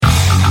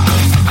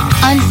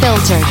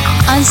Unfiltered,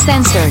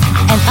 uncensored,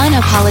 and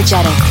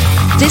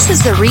unapologetic. This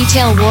is the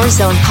Retail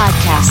Warzone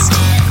podcast.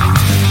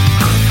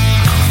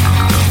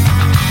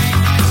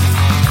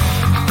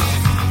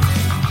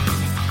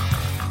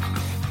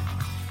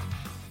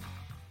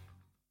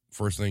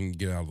 First thing to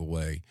get out of the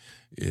way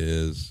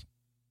is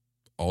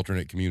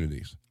alternate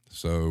communities.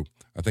 So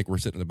I think we're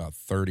sitting at about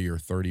 30 or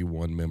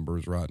 31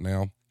 members right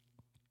now.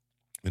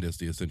 It is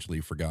the essentially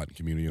forgotten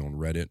community on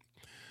Reddit.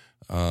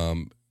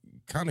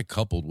 Kind of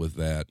coupled with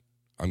that,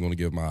 I'm going to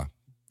give my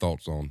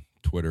thoughts on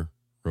Twitter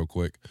real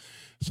quick.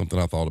 Something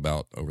I thought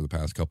about over the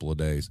past couple of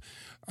days.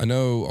 I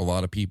know a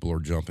lot of people are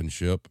jumping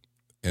ship,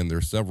 and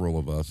there's several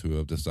of us who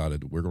have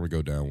decided we're going to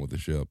go down with the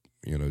ship,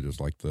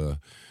 just like the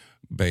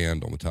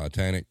band on the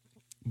Titanic.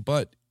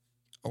 But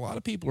a lot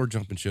of people are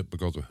jumping ship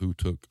because of who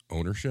took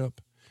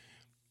ownership.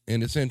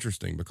 And it's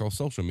interesting because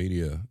social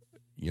media,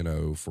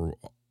 for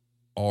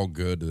all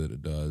good that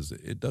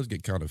it does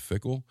get kind of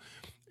fickle.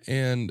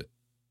 And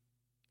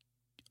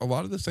a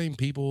lot of the same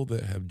people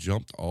that have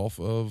jumped off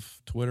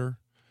of Twitter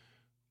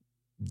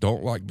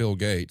don't like Bill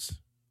Gates,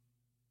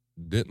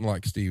 didn't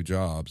like Steve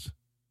Jobs,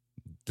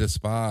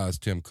 despise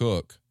Tim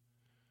Cook,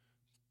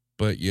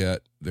 but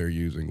yet they're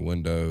using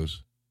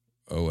Windows,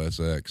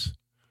 OS X,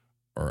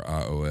 or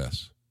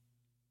iOS.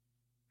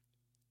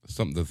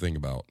 Something to think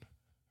about.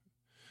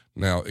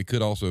 Now, it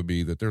could also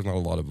be that there's not a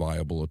lot of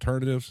viable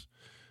alternatives.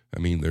 I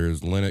mean,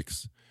 there's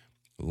Linux.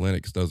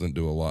 Linux doesn't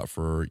do a lot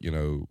for,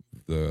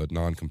 the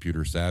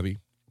non-computer savvy.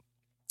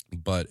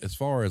 But as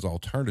far as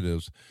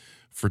alternatives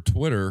for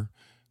Twitter,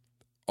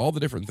 all the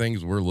different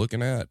things we're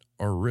looking at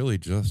are really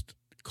just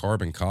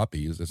carbon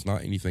copies. It's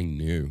not anything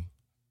new.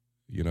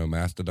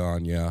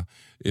 Mastodon, yeah,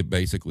 it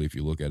basically, if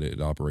you look at it,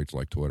 it operates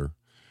like Twitter.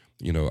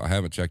 I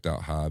haven't checked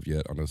out Hive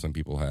yet. I know some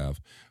people have.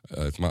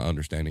 It's my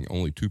understanding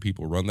only 2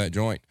 people run that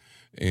joint.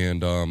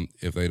 And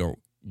if they don't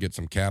get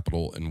some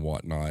capital and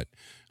whatnot,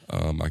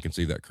 I can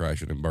see that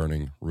crashing and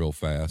burning real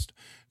fast.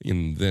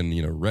 And then,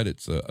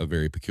 Reddit's a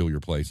very peculiar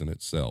place in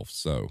itself.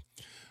 So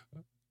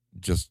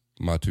just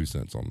my 2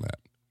 cents on that.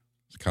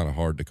 It's kind of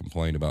hard to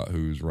complain about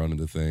who's running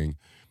the thing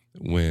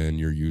when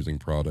you're using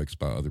products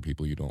by other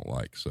people you don't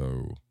like.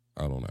 So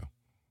I don't know.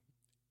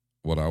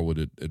 What I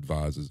would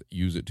advise is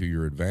use it to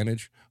your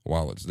advantage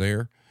while it's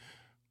there.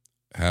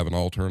 Have an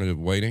alternative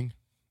waiting,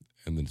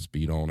 and then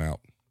speed on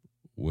out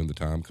when the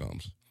time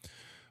comes.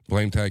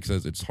 Blame Tag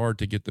says it's hard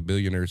to get the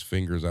billionaire's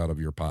fingers out of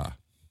your pie.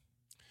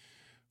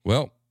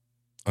 Well,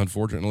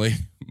 unfortunately,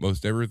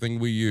 most everything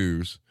we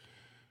use,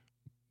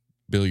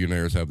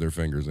 billionaires have their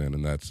fingers in,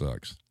 and that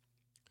sucks.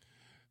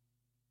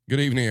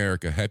 Good evening,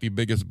 Erica. Happy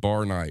biggest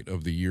bar night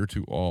of the year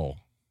to all.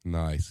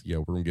 Nice. Yeah,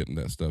 we're going to get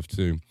into that stuff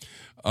too.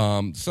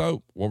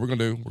 So what we're going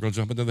to do, we're going to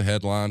jump into the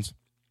headlines.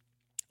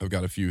 I've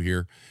got a few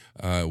here.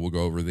 We'll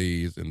go over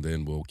these and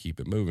then we'll keep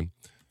it moving.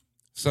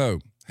 So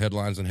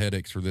headlines and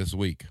headaches for this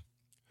week.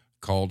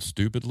 Called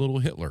Stupid Little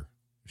Hitler.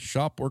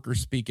 Shop workers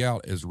speak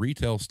out as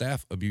retail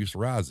staff abuse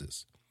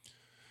rises.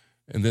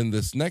 And then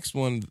this next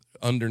one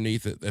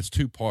underneath it, that's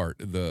 2-part.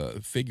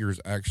 The figures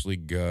actually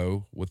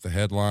go with the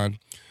headline.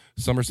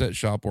 Somerset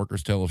shop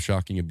workers tell of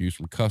shocking abuse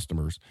from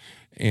customers.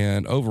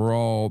 And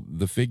overall,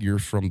 the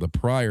figures from the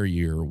prior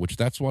year, which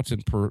that's what's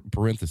in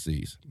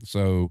parentheses.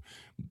 So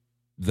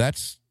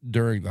that's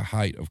during the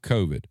height of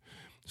COVID.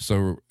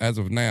 So as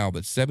of now,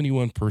 that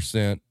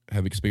 71%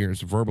 have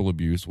experienced verbal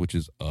abuse, which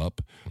is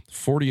up.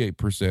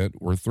 48%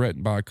 were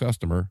threatened by a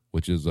customer,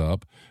 which is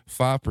up.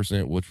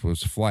 5%, which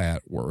was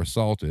flat, were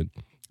assaulted.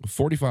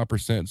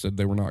 45% said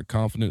they were not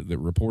confident that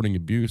reporting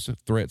abuse,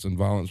 threats, and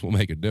violence will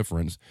make a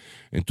difference.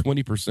 And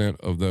 20%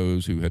 of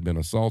those who had been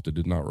assaulted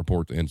did not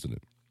report the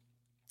incident.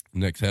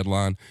 Next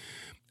headline,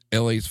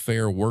 LA's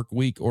Fair Work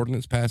Week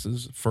ordinance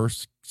passes,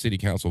 first city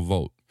council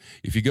vote.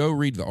 If you go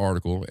read the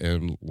article,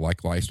 and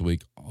like last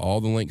week,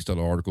 all the links to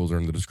the articles are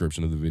in the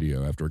description of the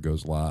video after it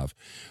goes live.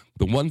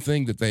 The one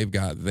thing that they've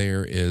got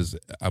there is,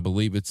 I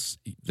believe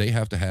they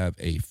have to have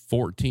a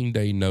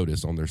 14-day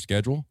notice on their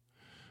schedule,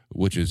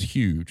 which is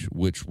huge,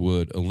 which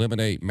would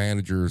eliminate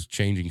managers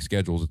changing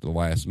schedules at the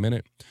last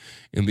minute.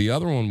 And the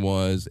other one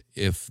was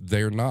if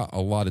they're not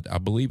allotted, I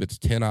believe it's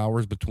 10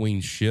 hours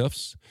between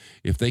shifts.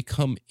 If they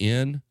come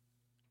in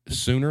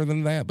sooner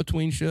than that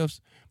between shifts,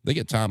 they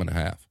get time and a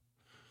half.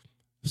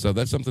 So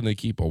that's something to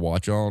keep a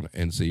watch on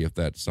and see if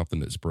that's something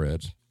that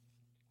spreads.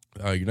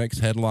 Your next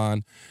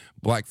headline,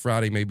 Black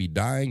Friday may be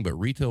dying, but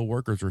retail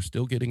workers are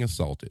still getting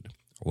assaulted.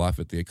 Life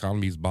at the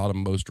economy's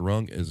bottommost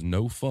rung is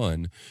no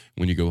fun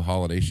when you go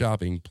holiday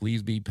shopping.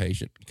 Please be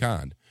patient and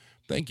kind.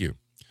 Thank you.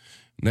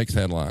 Next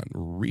headline,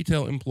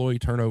 retail employee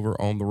turnover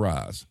on the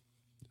rise.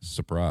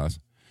 Surprise.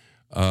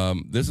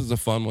 This is a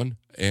fun one,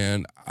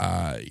 and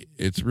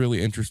it's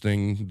really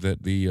interesting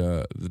that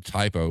the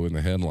typo in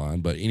the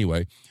headline. But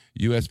anyway,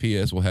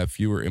 USPS will have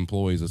fewer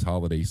employees this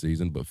holiday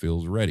season, but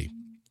feels ready.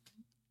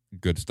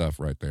 Good stuff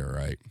right there,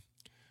 right?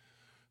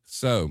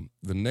 So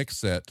the next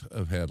set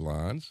of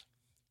headlines,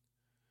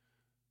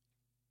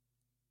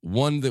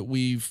 one that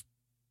we've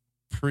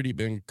pretty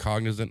been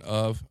cognizant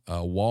of. A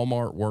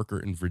Walmart worker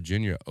in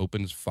Virginia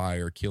opens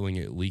fire, killing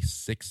at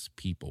least 6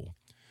 people.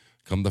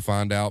 Come to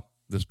find out,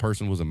 this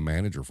person was a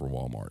manager for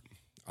Walmart.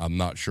 I'm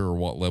not sure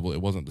what level.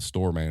 It wasn't the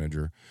store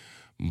manager,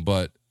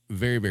 but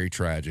very, very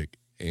tragic.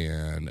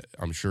 And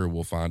I'm sure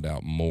we'll find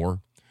out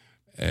more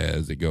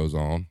as it goes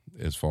on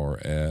as far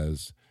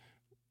as,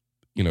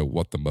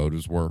 what the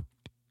motives were.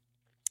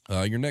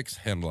 Your next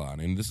headline,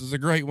 and this is a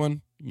great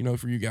one,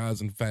 for you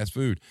guys in fast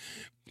food.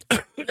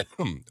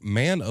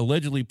 Man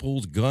allegedly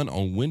pulls gun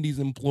on Wendy's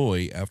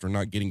employee after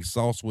not getting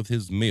sauce with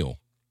his meal.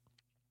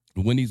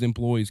 Wendy's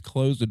employees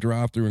closed the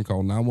drive-thru and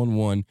called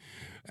 911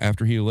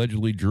 after he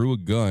allegedly drew a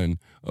gun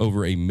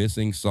over a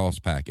missing sauce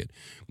packet.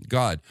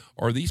 God,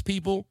 are these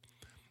people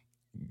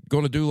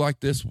going to do like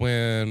this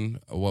when,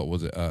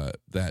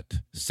 that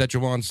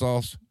Szechuan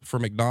sauce for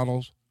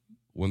McDonald's,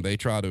 when they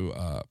try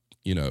to,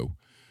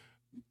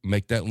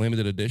 make that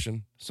limited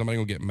edition? Somebody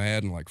going to get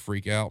mad and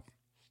freak out.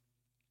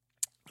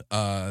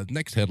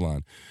 Next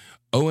headline.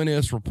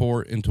 ONS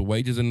report into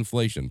wages and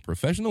inflation.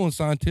 Professional and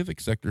scientific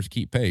sectors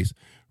keep pace.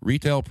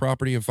 Retail,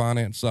 property, and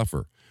finance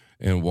suffer.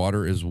 And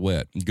water is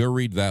wet. Go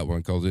read that one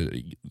because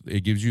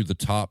it gives you the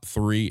top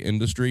 3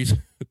 industries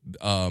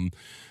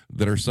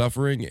that are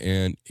suffering.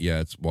 And, yeah,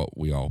 it's what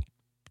we all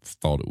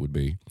thought it would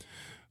be.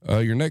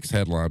 Your next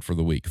headline for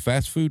the week.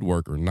 Fast food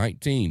worker,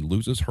 19,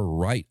 loses her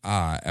right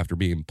eye after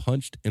being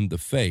punched in the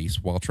face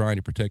while trying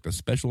to protect a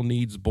special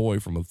needs boy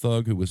from a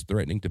thug who was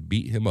threatening to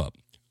beat him up.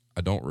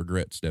 I don't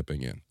regret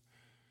stepping in.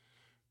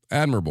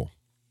 Admirable.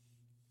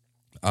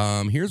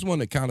 Here's one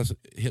that kind of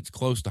hits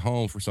close to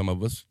home for some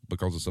of us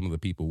because of some of the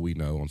people we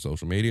know on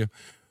social media.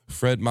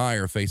 Fred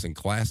Meyer facing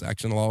class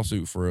action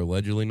lawsuit for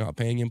allegedly not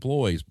paying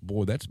employees.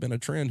 Boy, that's been a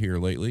trend here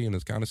lately, and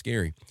it's kind of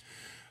scary.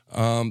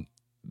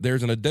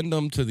 There's an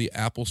addendum to the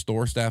Apple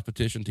Store staff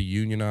petition to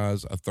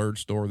unionize a third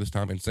store, this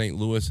time in St.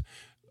 Louis.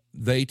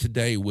 They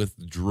today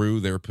withdrew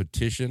their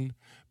petition,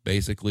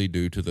 basically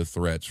due to the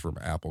threats from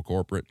Apple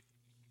corporate.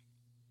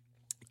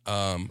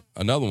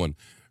 Another one,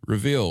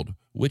 revealed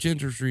which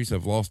industries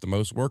have lost the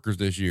most workers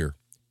this year.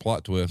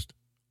 Plot twist,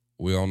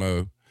 we all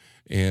know.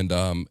 And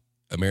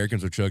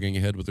Americans are chugging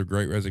ahead with their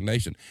Great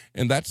Resignation.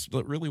 And that's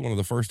really one of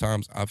the first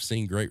times I've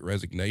seen Great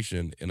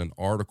Resignation in an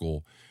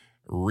article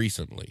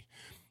recently.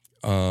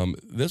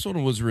 This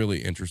one was really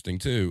interesting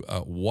too.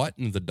 What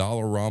in the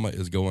Dollarama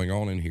is going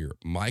on in here?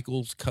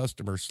 Michael's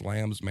customer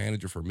slams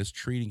manager for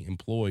mistreating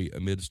employee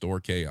amid store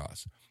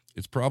chaos.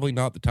 It's probably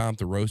not the time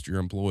to roast your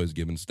employees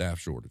given staff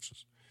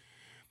shortages.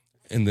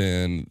 And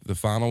then the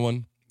final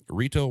one,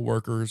 retail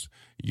workers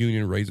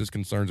union raises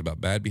concerns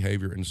about bad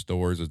behavior in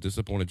stores as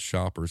disappointed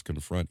shoppers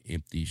confront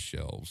empty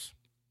shelves.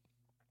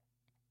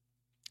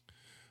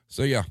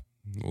 So yeah,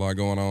 a lot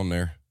going on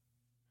there.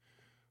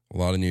 A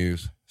lot of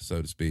news,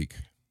 so to speak.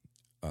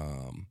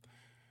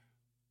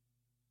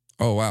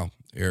 Oh, wow.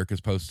 Eric has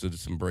posted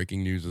some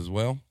breaking news as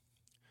well.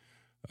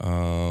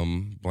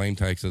 Blame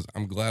Tag says,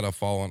 I'm glad I've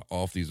fallen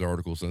off these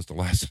articles since the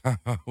last time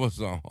I was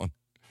on.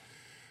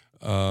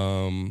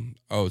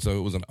 So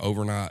it was an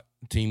overnight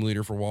team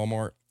leader for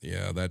Walmart.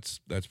 Yeah, that's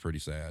pretty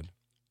sad.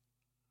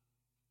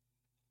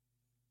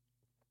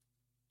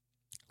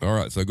 All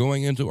right, so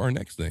going into our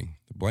next thing,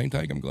 Blame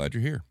Tag, I'm glad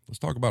you're here. Let's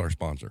talk about our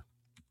sponsor.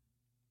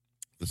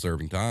 The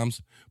Serving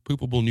Times,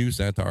 poopable news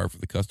satire for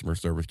the customer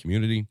service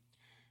community.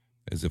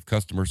 As if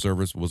customer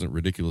service wasn't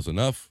ridiculous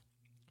enough.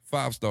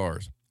 5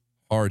 stars.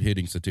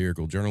 Hard-hitting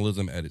satirical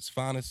journalism at its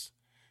finest.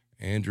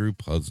 Andrew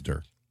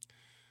Puzder.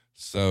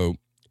 So,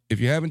 if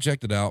you haven't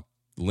checked it out,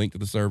 the link to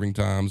the Serving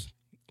Times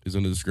is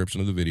in the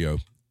description of the video.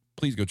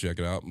 Please go check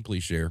it out and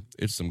please share.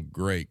 It's some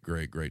great,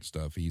 great, great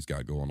stuff he's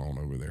got going on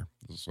over there.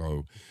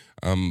 So,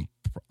 I'm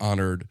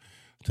honored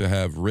to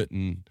have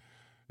written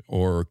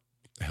or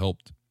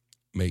helped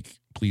make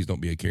Please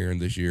Don't Be a Karen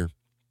this year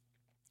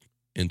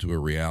into a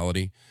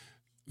reality.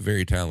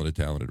 Very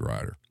talented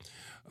writer.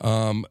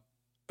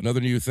 Another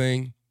new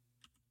thing,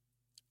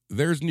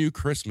 there's new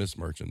Christmas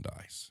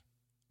merchandise.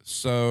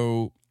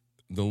 So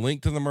the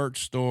link to the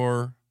merch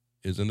store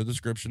is in the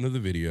description of the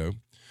video.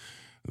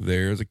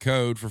 There's a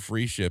code for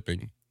free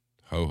shipping.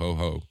 Ho,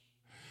 ho,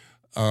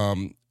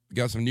 ho.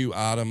 Got some new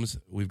items.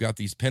 We've got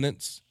these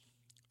pennants.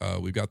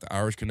 We've got the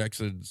Irish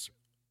Connection's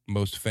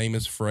most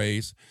famous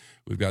phrase.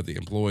 We've got the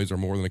employees are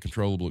more than a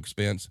controllable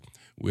expense.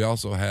 We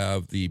also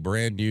have the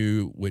brand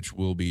new, which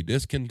will be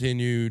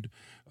discontinued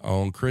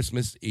on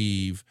Christmas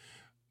Eve.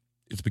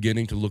 It's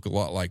beginning to look a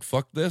lot like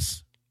Fuck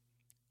This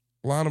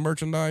line of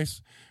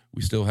merchandise.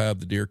 We still have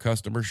the Dear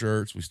Customer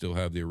shirts. We still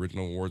have the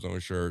original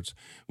Warzone shirts.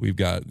 We've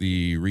got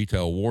the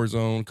Retail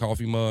Warzone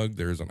coffee mug.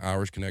 There's an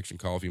Irish Connection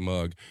coffee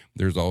mug.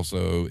 There's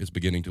also, it's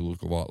beginning to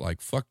look a lot like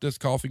Fuck This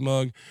coffee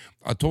mug.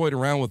 I toyed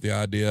around with the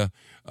idea.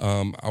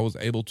 I was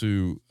able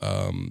to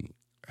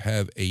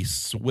have a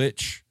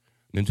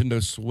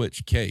Nintendo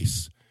Switch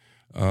case,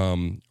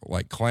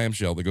 like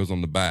clamshell that goes on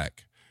the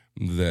back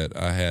that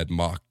I had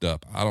mocked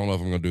up. I don't know if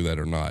I'm going to do that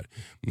or not.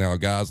 Now,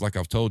 guys, like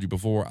I've told you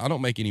before, I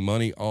don't make any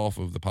money off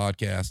of the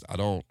podcast. I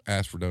don't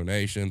ask for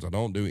donations. I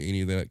don't do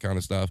any of that kind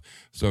of stuff.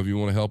 So if you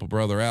want to help a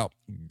brother out,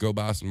 go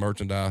buy some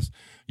merchandise.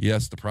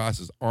 Yes, the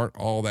prices aren't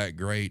all that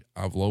great.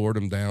 I've lowered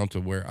them down to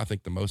where I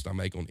think the most I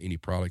make on any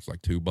product's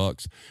like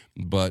 $2,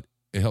 but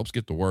it helps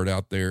get the word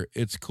out there.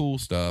 It's cool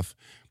stuff.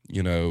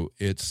 You know,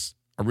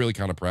 I'm really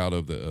kind of proud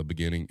of the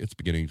beginning. It's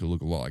beginning to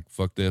look a lot like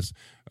fuck this.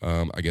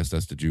 I guess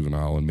that's the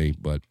juvenile in me,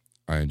 but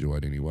I enjoy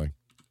it anyway.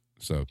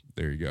 So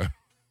there you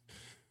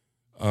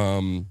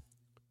go.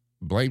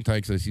 Blame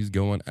Tag says he's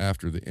going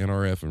after the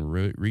NRF and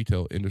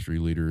Retail Industry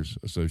Leaders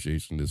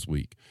Association this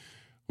week.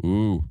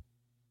 Ooh,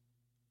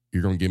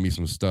 you're going to give me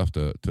some stuff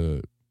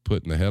to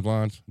put in the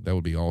headlines? That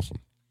would be awesome.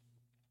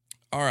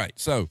 All right,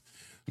 so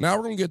now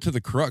we're going to get to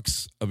the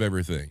crux of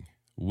everything,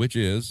 which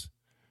is,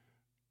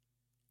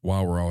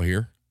 while we're all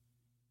here,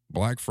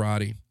 Black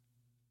Friday,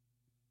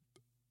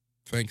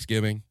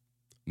 Thanksgiving,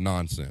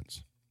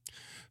 nonsense.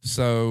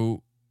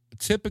 So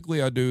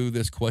typically I do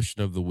this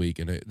question of the week,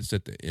 and it's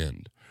at the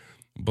end.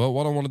 But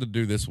what I wanted to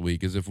do this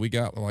week is if we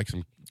got like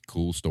some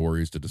cool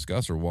stories to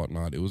discuss or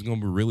whatnot, it was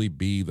going to really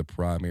be the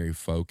primary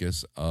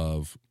focus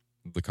of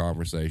the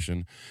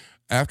conversation.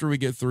 After we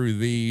get through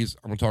these,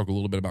 I'm going to talk a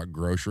little bit about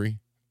grocery,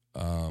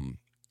 and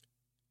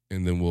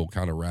then we'll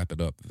kind of wrap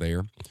it up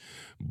there.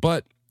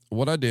 But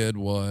what I did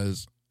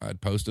was I'd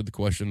posted the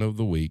question of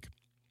the week,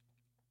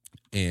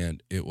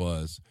 and it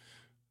was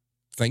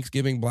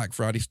Thanksgiving Black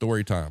Friday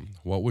story time.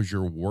 What was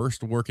your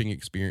worst working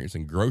experience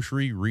in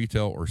grocery,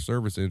 retail, or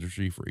service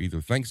industry for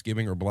either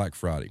Thanksgiving or Black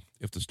Friday?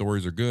 If the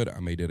stories are good, I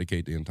may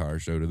dedicate the entire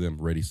show to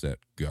them. Ready, set,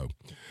 go.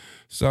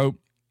 So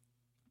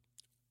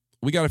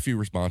we got a few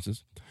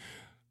responses.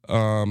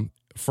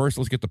 First,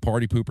 let's get the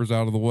party poopers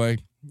out of the way.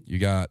 You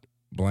got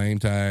Blame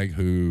Tag,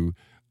 who,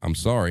 I'm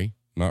sorry,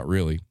 not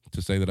really,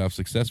 to say that I've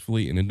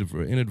successfully and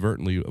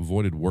inadvertently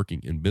avoided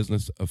working in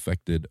business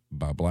affected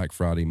by Black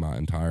Friday my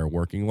entire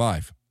working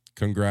life.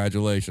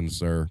 Congratulations,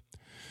 sir.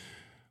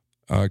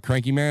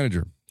 Cranky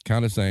Manager,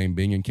 kind of saying,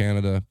 being in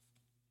Canada,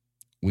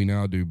 we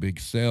now do big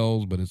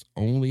sales, but it's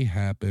only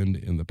happened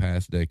in the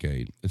past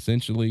decade,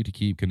 essentially to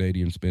keep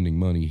Canadians spending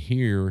money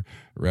here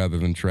rather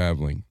than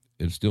traveling.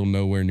 It's still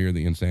nowhere near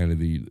the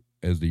insanity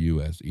as the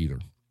U.S. either.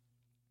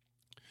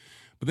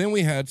 But then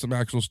we had some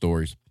actual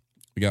stories.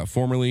 We got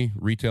formerly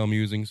Retail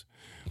Musings.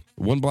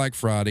 One Black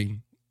Friday,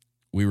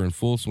 we were in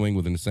full swing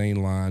with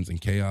insane lines and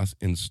chaos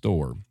in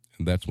store,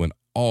 and that's when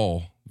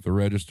all the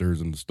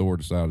registers in the store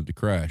decided to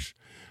crash.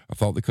 I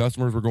thought the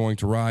customers were going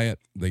to riot.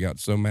 They got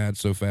so mad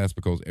so fast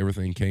because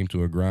everything came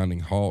to a grinding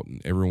halt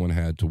and everyone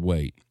had to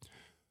wait.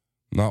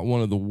 Not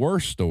one of the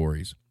worst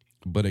stories,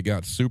 but it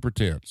got super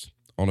tense.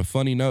 On a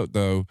funny note,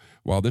 though,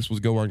 while this was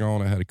going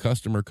on, I had a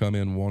customer come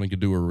in wanting to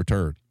do a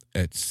return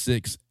at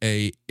 6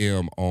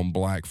 a.m. on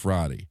Black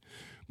Friday.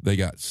 They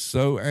got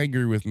so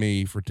angry with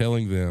me for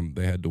telling them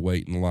they had to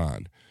wait in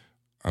line.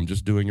 I'm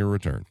just doing a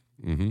return.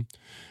 And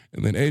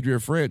then Adria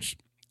French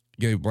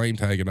gave Blame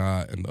Tag and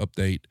I an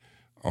update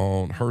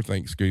on her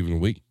Thanksgiving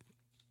week.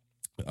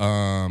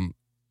 Update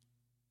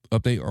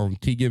on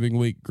Tea Giving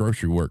Week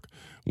grocery work.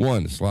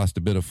 1, sliced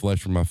a bit of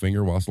flesh from my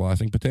finger while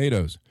slicing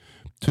potatoes.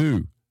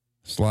 2,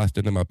 sliced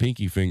into my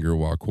pinky finger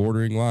while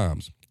quartering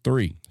limes.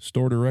 3,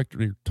 store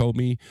director told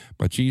me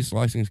my cheese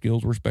slicing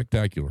skills were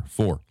spectacular.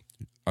 4,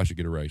 I should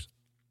get a raise.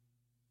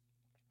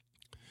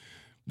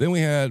 Then we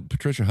had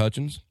Patricia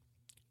Hutchins.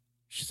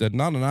 She said,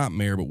 not a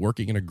nightmare, but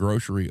working in a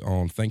grocery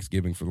on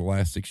Thanksgiving for the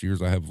last 6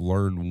 years, I have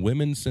learned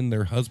women send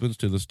their husbands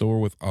to the store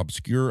with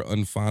obscure,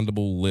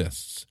 unfindable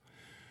lists.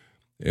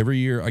 Every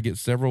year, I get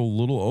several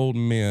little old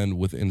men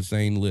with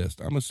insane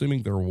lists. I'm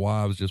assuming their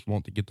wives just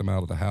want to get them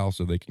out of the house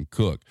so they can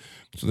cook.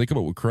 So they come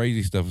up with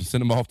crazy stuff and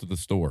send them off to the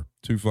store.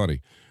 Too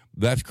funny.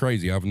 That's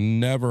crazy. I've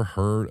never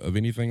heard of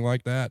anything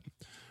like that,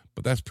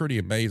 but that's pretty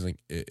amazing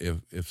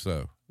if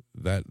so.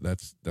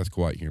 That's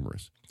quite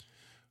humorous.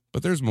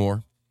 But there's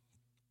more.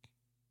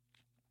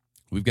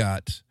 We've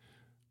got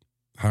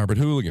Hybrid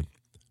Hooligan.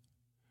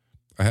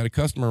 I had a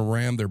customer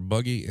ram their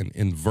buggy and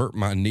invert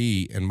my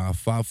knee, and my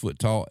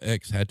 5-foot-tall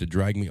ex had to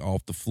drag me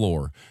off the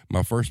floor.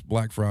 My first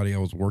Black Friday, I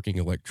was working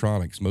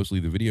electronics, mostly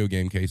the video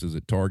game cases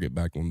at Target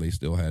back when they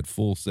still had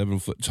full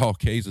 7-foot-tall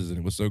cases, and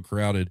it was so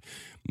crowded.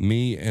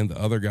 Me and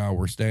the other guy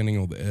were standing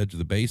on the edge of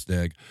the base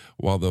deck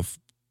while the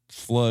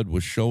flood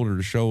was shoulder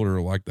to shoulder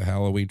like the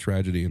Halloween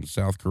tragedy in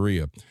South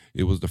Korea.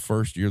 It was the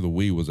first year the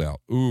Wii was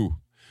out. Ooh,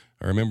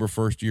 I remember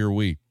first year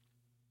Wii.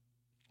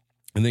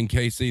 And then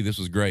KC, this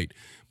was great.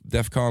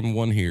 DEFCON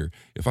 1 here.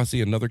 If I see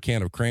another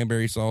can of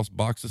cranberry sauce,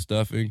 box of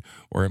stuffing,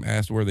 or am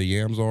asked where the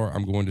yams are,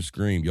 I'm going to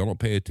scream. Y'all don't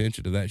pay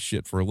attention to that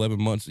shit for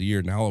 11 months a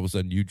year. Now all of a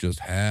sudden you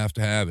just have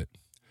to have it.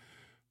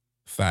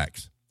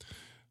 Facts.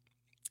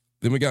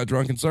 Then we got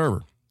Drunken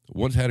Server.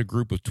 Once had a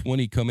group of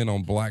 20 come in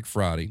on Black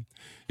Friday.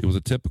 It was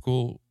a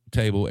typical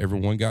table.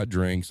 Everyone got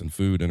drinks and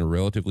food in a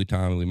relatively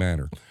timely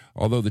manner.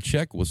 Although the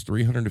check was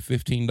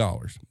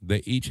 $315,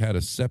 they each had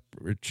a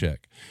separate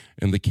check.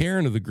 And the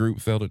Karen of the group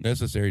felt it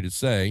necessary to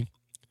say,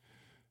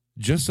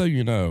 Just so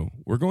you know,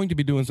 we're going to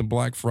be doing some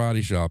Black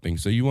Friday shopping,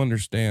 so you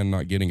understand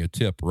not getting a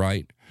tip,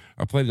 right?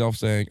 I played it off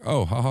saying,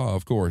 oh, haha,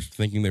 of course,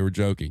 thinking they were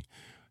joking.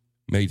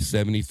 Made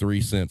 73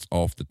 cents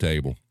off the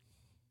table.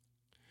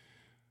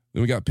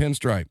 Then we got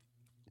Pinstripe.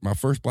 My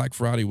first Black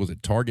Friday was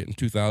at Target in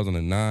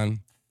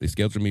 2009. They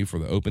scheduled me for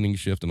the opening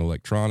shift in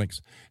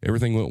electronics.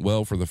 Everything went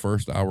well for the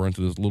first hour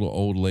until this little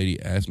old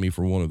lady asked me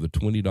for one of the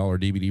 $20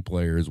 DVD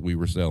players we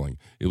were selling.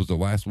 It was the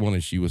last one,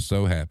 and she was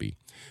so happy.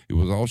 It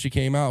was all she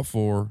came out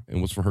for and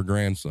was for her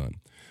grandson.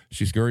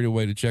 She scurried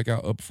away to check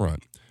out up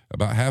front.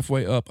 About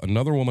halfway up,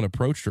 another woman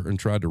approached her and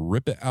tried to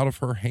rip it out of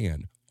her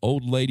hand.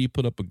 Old lady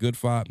put up a good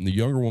fight, and the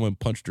younger woman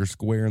punched her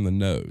square in the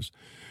nose.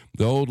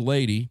 The old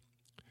lady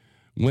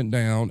went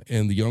down,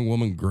 and the young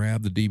woman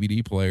grabbed the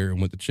DVD player and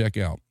went to check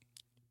out.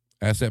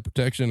 Asset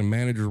protection and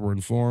managers were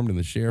informed, and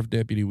the sheriff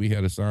deputy we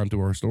had assigned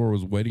to our store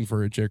was waiting for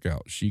her at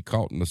checkout. She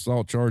caught an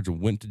assault charge and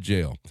went to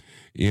jail.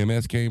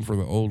 EMS came for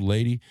the old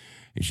lady,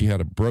 and she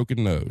had a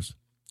broken nose.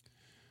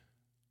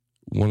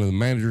 One of the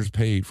managers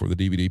paid for the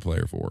DVD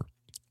player for her.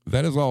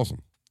 That is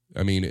awesome.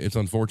 I mean, it's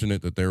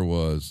unfortunate that there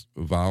was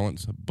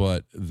violence,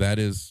 but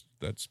that's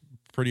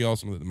pretty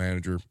awesome that the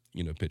manager,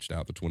 pitched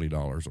out the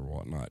 $20 or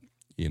whatnot.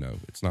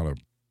 It's not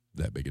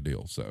that big a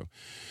deal. So,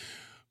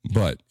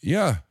 but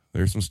yeah,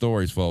 there's some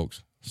stories,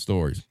 folks.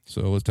 Stories.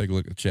 So let's take a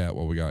look at the chat,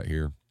 what we got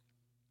here.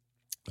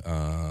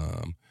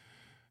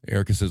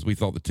 Erica says, we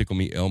thought the Tickle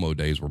Me Elmo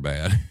days were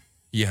bad.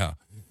 Yeah.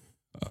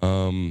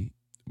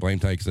 Blame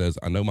Tank says,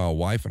 I know my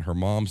wife and her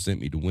mom sent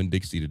me to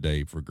Winn-Dixie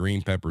today for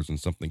green peppers and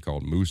something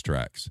called Moose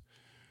Tracks.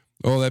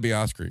 Oh, that'd be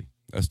ice cream.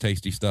 That's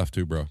tasty stuff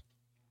too, bro.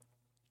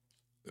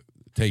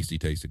 Tasty,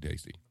 tasty,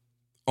 tasty.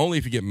 Only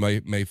if you get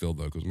Mayfield,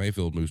 though, because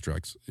Mayfield Moose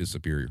Tracks is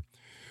superior.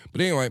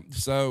 But anyway,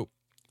 so,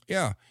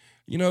 yeah,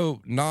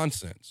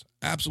 nonsense.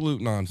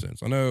 Absolute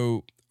nonsense.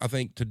 I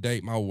think to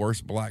date, my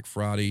worst Black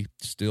Friday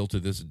still to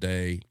this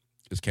day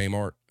is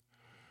Kmart.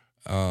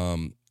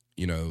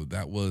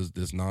 That was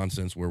this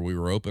nonsense where we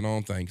were open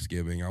on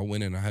Thanksgiving. I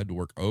went in, I had to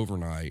work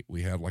overnight.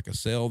 We had like a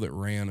sale that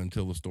ran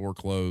until the store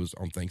closed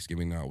on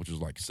Thanksgiving night, which was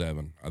like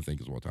 7, I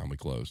think is what time we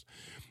closed.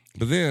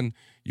 But then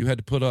you had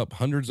to put up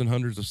hundreds and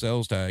hundreds of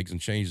sales tags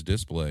and change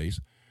displays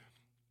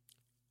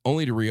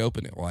only to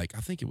reopen it. I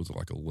think it was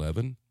like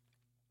 11.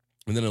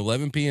 And then at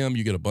 11 p.m.,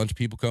 you get a bunch of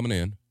people coming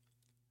in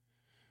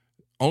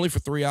only for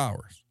 3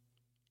 hours.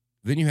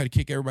 Then you had to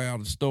kick everybody out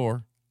of the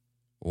store,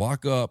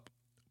 lock up,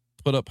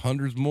 put up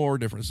hundreds more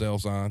different sale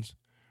signs,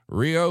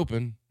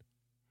 reopen,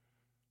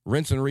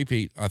 rinse and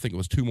repeat. I think it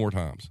was 2 more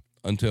times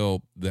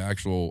until the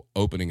actual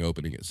opening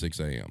at 6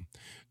 a.m.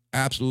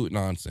 Absolute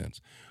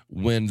nonsense.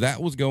 When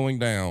that was going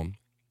down,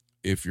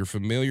 if you're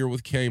familiar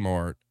with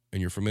Kmart and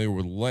you're familiar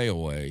with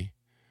layaway,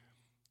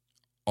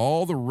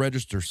 all the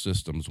register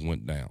systems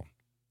went down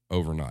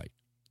overnight.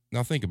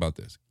 Now think about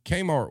this.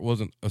 Kmart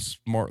wasn't a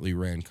smartly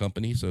ran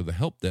company, so the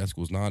help desk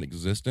was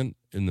non-existent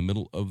in the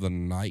middle of the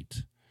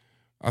night.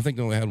 I think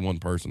they only had one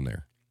person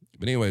there.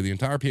 But anyway, the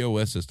entire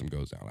POS system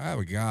goes down. I have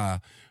a guy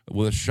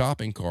with a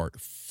shopping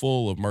cart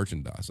full of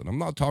merchandise, and I'm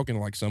not talking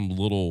like some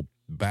little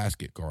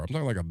basket cart. I'm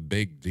talking like a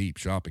big, deep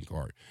shopping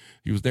cart.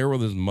 He was there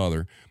with his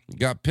mother,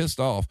 got pissed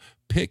off,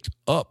 picked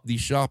up the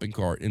shopping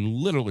cart, and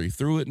literally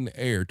threw it in the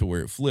air to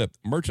where it flipped.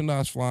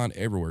 Merchandise flying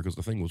everywhere because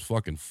the thing was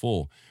fucking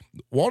full.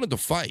 Wanted to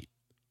fight.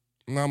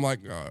 And I'm like,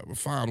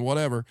 fine,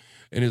 whatever.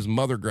 And his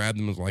mother grabbed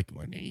him and was like,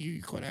 well,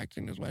 you quit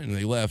acting this way. And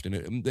they left.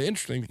 And the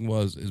interesting thing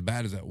was, as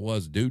bad as that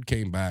was, dude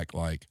came back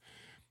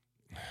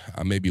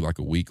maybe like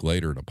a week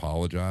later and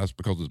apologized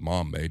because his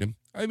mom made him.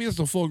 I mean, it's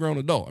a full-grown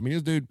adult. I mean,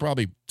 this dude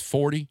probably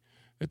 40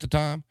 at the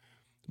time,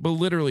 but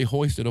literally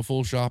hoisted a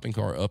full shopping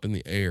cart up in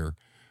the air,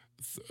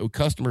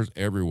 customers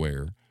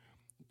everywhere,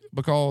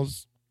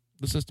 because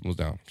the system was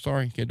down.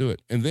 Sorry, can't do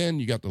it. And then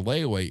you got the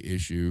layaway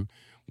issue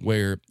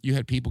where you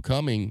had people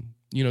coming,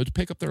 to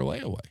pick up their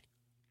layaway.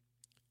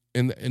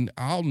 And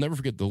I'll never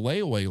forget, the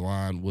layaway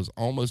line was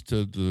almost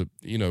to the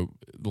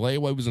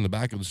layaway was in the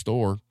back of the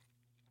store.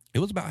 It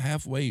was about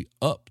halfway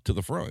up to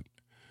the front.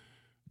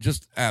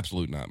 Just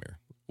absolute nightmare.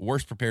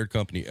 Worst prepared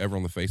company ever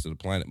on the face of the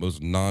planet.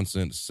 Most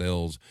nonsense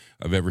sales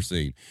I've ever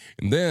seen.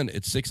 And then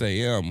at 6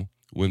 a.m.,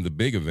 when the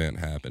big event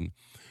happened,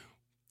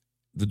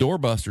 the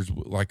doorbusters,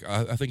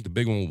 I think the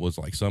big one was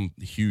like some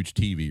huge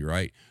TV,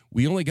 right?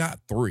 We only got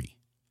 3.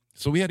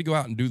 So we had to go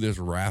out and do this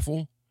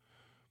raffle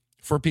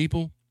for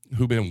people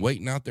who've been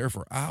waiting out there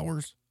for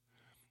hours.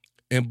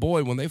 And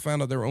boy, when they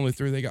found out there were only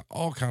 3, they got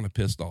all kind of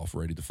pissed off,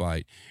 ready to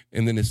fight.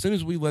 And then as soon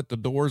as we let the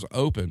doors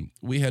open,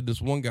 we had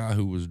this one guy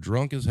who was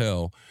drunk as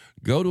hell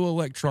go to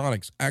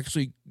electronics,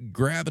 actually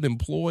grab an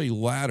employee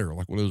ladder,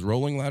 like one of those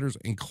rolling ladders,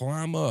 and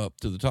climb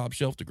up to the top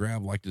shelf to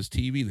grab like this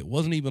TV that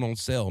wasn't even on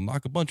sale,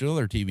 knock a bunch of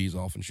other TVs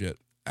off and shit.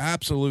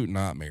 Absolute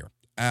nightmare.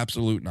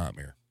 Absolute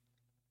nightmare.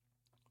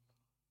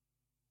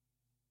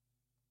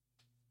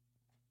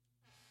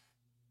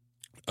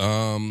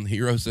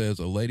 Hero says,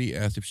 a lady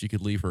asked if she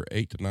could leave her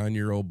 8 to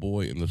 9-year-old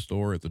boy in the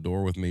store at the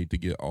door with me to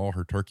get all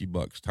her turkey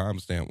bucks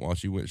timestamped while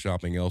she went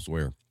shopping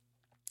elsewhere.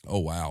 Oh,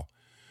 wow.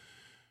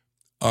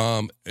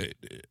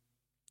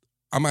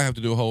 I might have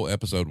to do a whole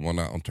episode one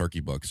night on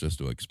turkey bucks just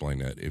to explain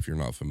that if you're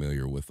not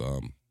familiar with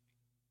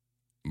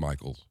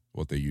Michael's,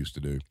 what they used to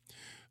do.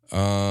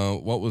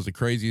 What was the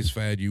craziest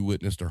fad you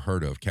witnessed or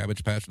heard of?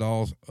 Cabbage Patch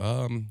Dolls.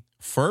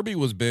 Furby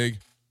was big.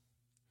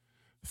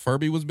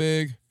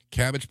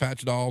 Cabbage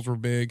Patch Dolls were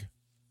big.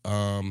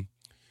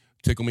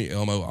 Tickle Me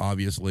Elmo,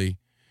 obviously.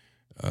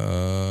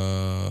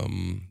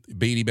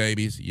 Beanie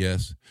Babies,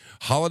 yes.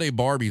 Holiday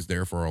Barbies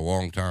there for a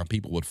long time.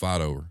 People would fight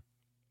over.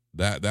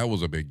 That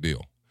was a big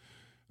deal.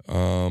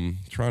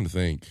 Trying to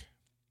think,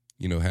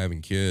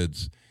 having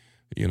kids,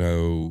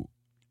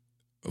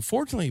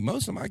 fortunately,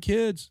 most of my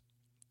kids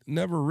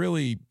never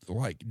really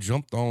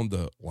jumped on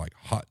the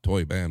hot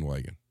toy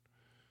bandwagon.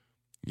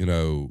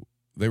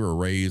 They were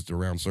raised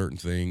around certain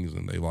things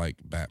and they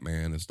liked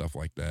Batman and stuff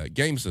like that.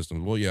 Game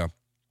systems. Well, yeah,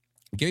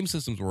 game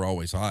systems were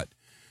always hot,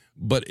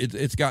 but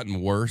it's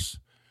gotten worse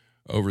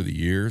over the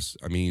years.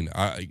 I mean,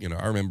 I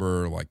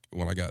remember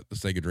when I got the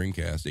Sega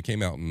Dreamcast, it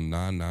came out in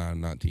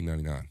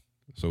 1999.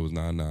 So it was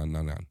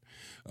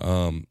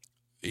 9999.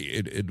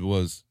 It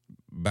was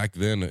back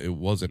then. It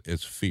wasn't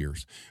as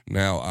fierce.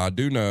 Now I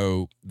do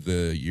know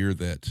the year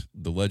that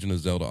The Legend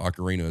of Zelda: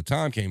 Ocarina of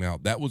Time came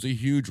out. That was a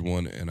huge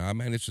one, and I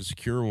managed to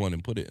secure one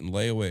and put it in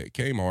layaway at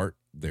Kmart.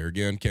 There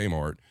again,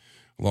 Kmart,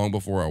 long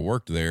before I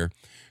worked there,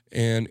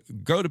 and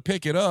go to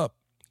pick it up,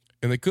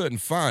 and they couldn't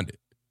find it.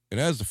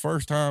 And that's the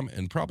first time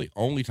and probably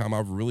only time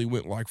I've really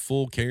went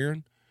full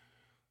Karen.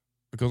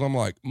 Because I'm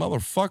like,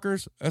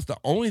 motherfuckers, that's the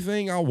only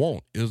thing I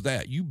want is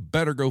that. You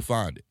better go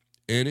find it.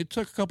 And it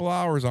took a couple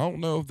hours. I don't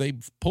know if they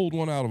pulled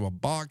one out of a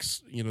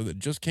box, that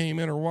just came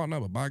in or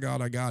whatnot, but by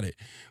God, I got it.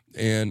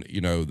 And,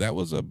 that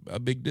was a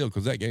big deal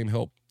because that game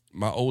helped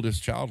my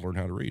oldest child learn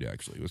how to read,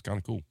 actually. It was kind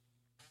of cool.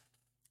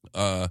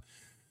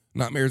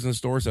 Nightmares in the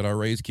Store said, I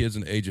raised kids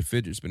in the age of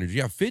fidget spinners.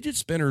 Yeah, fidget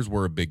spinners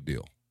were a big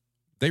deal.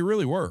 They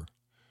really were.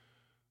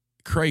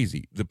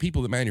 Crazy. The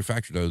people that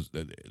manufactured those,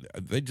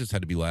 they just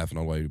had to be laughing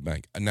all the way to the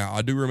bank. Now,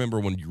 I do remember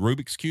when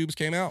Rubik's Cubes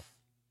came out,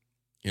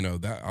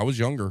 that I was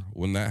younger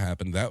when that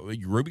happened. That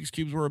Rubik's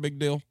Cubes were a big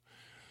deal.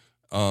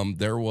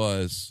 There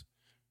was,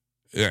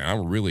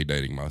 I'm really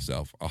dating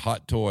myself. A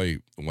hot toy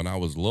when I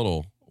was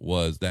little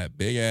was that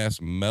big ass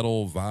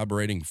metal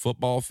vibrating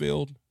football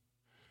field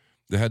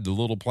that had the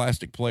little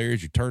plastic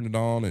players. You turned it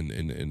on and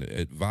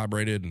it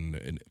vibrated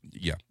and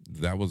yeah,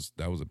 that was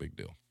a big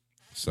deal.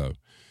 So,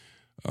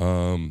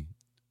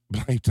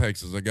 Blame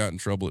Texas, I got in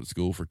trouble at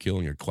school for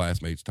killing a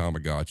classmate's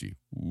Tamagotchi.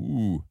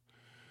 Ooh.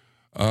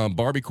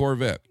 Barbie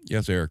Corvette.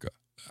 Yes, Erica.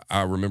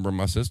 I remember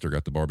my sister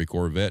got the Barbie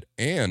Corvette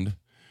and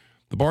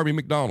the Barbie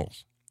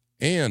McDonald's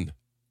and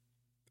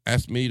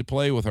asked me to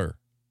play with her.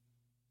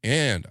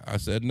 And I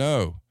said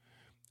no.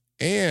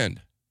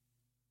 And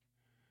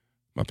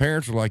my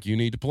parents were like, you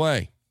need to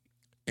play.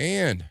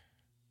 And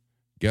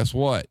guess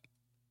what?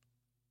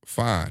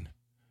 Fine.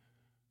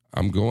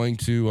 I'm going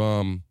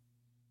to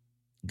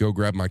go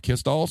grab my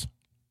Kiss dolls.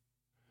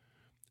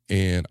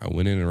 And I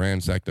went in and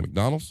ransacked the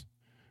McDonald's.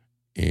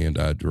 And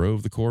I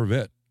drove the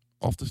Corvette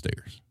off the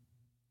stairs.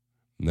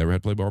 Never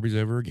had to play Barbies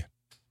ever again.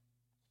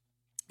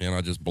 And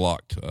I just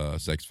blocked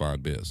Sex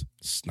Fine Biz.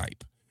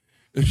 Snipe.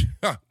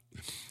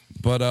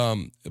 But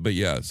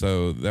yeah,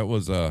 so that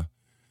was a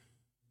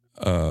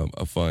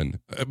fun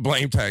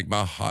blame tag.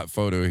 My hot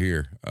photo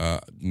here.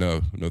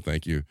 No,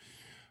 thank you.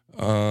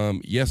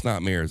 Yes,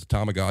 Nightmares.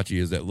 Tamagotchi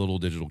is that little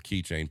digital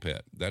keychain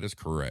pet. That is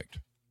correct.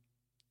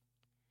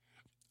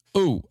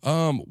 Oh,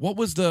 what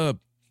was the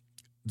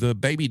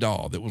baby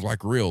doll that was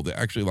real that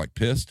actually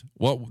pissed?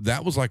 Well,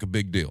 that was a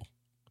big deal.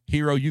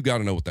 Hero, you got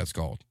to know what that's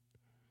called.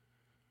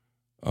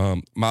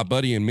 My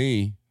buddy and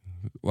me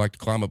like to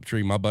climb up a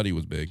tree. My buddy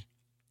was big.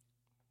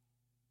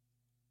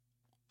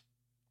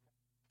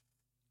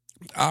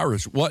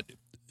 Irish, what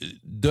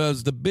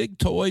does the big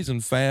toys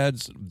and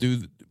fads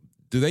do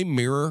they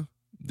mirror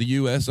the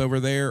U.S. over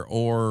there,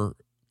 or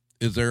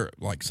is there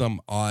some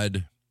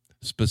odd,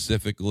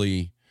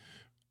 specifically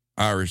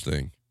Irish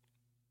thing?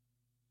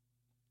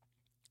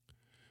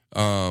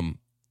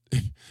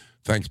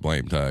 Thanks,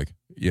 Blame Tag.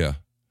 Yeah.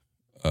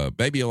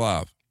 Baby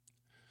Alive.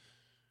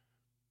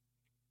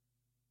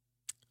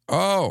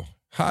 Oh,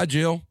 hi,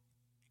 Jill.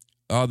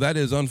 That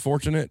is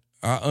unfortunate.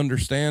 I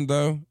understand,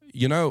 though.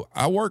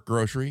 I work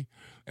grocery,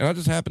 and I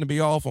just happen to be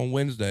off on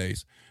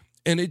Wednesdays.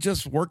 And it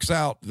just works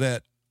out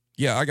that,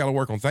 yeah, I got to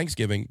work on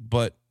Thanksgiving,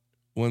 but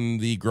when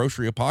the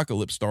grocery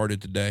apocalypse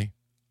started today,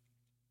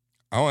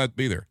 I don't have to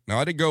be there. Now,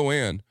 I did go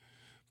in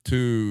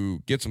to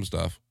get some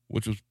stuff,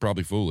 which was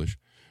probably foolish.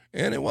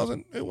 And it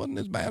wasn't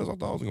as bad as I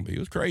thought it was going to be. It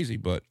was crazy,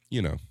 but,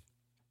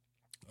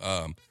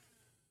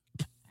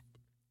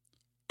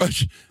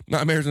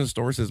 Nightmares in the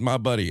Store says, my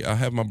buddy, I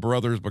have my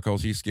brothers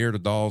because he's scared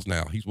of dolls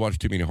now. He's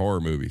watched too many horror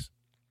movies.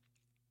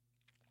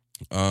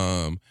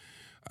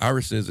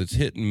 Irish says it's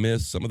hit and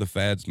miss. Some of the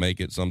fads make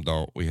it, some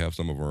don't. We have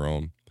some of our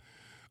own.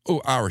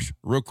 Oh, Irish,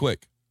 real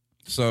quick.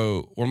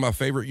 So one of my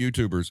favorite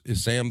YouTubers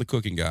is Sam the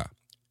Cooking Guy.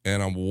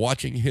 And I'm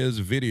watching his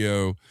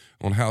video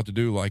on how to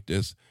do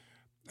this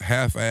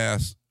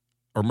half-ass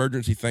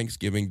emergency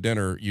Thanksgiving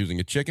dinner using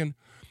a chicken.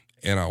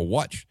 and I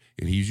watch,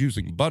 and he's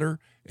using butter,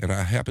 and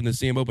I happen to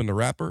see him open the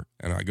wrapper,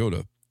 and I go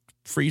to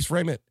freeze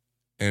frame it,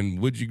 and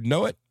would you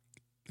know it,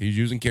 he's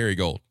using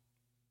Kerrygold.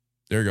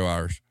 There you go,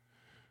 Irish.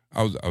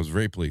 I was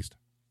very pleased.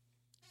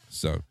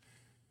 So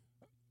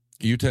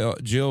you tell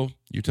Jill,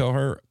 you tell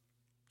her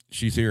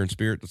she's here in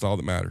spirit. That's all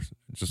that matters.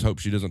 Just hope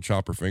she doesn't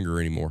chop her finger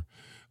anymore.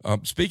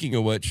 Speaking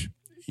of which,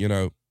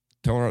 tell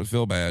her not to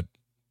feel bad.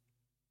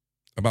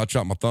 About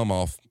chopped my thumb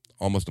off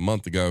almost a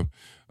month ago.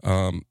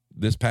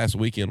 This past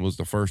weekend was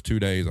the first 2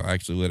 days I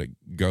actually let it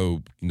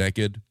go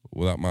naked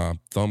without my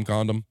thumb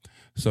condom,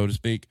 so to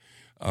speak.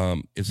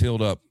 It's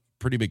healed up,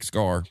 pretty big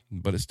scar,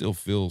 but it still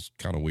feels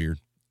kind of weird.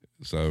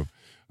 So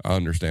I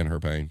understand her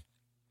pain.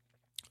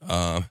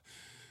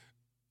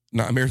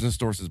 Nightmares in the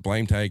Store says,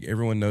 blame tag.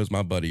 Everyone knows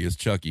my buddy is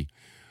Chucky.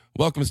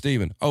 Welcome,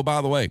 Stephen. Oh, by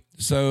the way,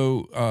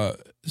 so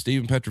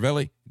Stephen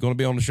Petrovelli going to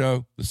be on the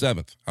show the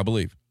 7th, I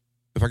believe.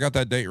 If I got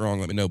that date wrong,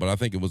 let me know, but I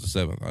think it was the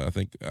 7th. I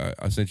think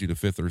I sent you the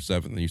 5th or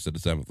 7th, and you said the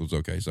 7th was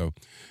okay. So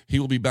he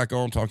will be back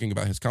on talking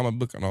about his comic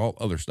book and all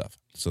other stuff.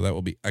 So that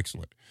will be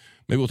excellent.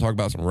 Maybe we'll talk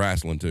about some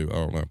wrestling, too. I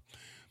don't know.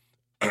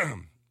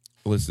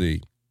 Let's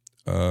see.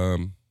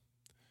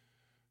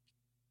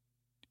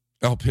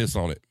 I'll piss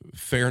on it.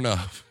 Fair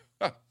enough.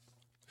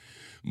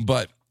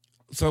 But,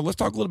 so let's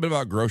talk a little bit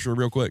about grocery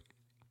real quick.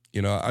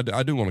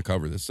 I do want to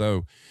cover this.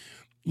 So,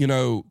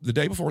 the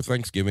day before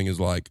Thanksgiving is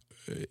like,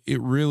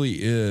 it really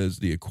is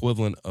the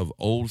equivalent of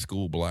old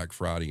school Black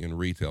Friday in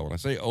retail. And I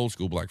say old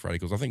school Black Friday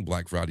because I think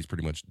Black Friday's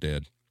pretty much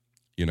dead.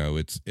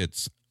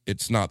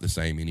 It's not the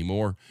same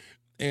anymore.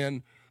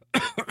 And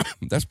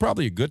that's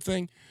probably a good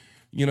thing.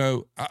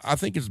 I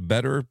think it's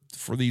better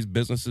for these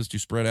businesses to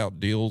spread out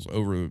deals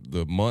over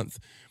the month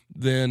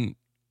than,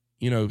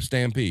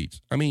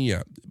 stampedes. I mean,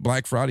 yeah,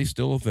 Black Friday's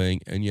still a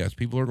thing. And yes,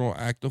 people are going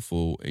to act a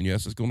fool. And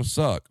yes, it's going to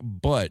suck.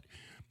 But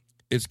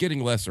it's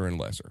getting lesser and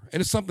lesser. And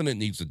it's something that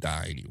needs to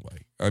die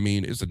anyway. I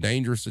mean, it's a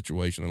dangerous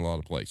situation in a lot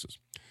of places.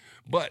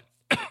 But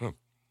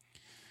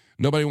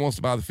nobody wants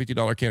to buy the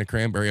 $50 can of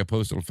cranberry I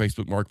posted on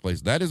Facebook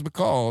Marketplace. That is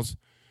because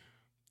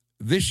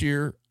this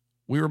year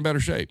we were in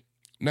better shape.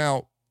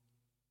 Now,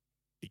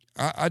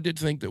 I did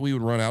think that we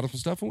would run out of some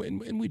stuff,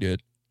 and we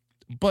did,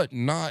 but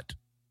not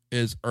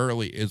as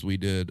early as we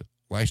did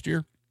last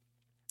year.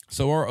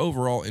 So our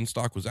overall in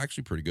stock was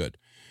actually pretty good.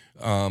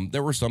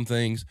 There were some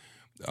things,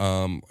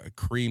 a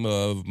cream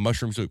of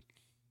mushroom soup,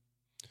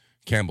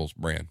 Campbell's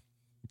brand,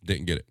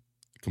 didn't get it,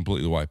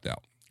 completely wiped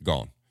out,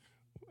 gone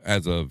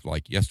as of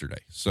like yesterday.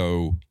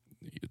 So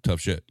tough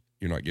shit.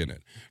 You're not getting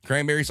it.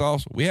 Cranberry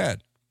sauce we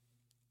had.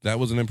 That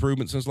was an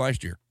improvement since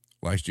last year.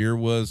 Last year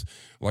was,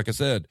 like I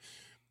said,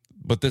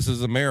 but this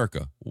is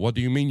America. What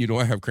do you mean you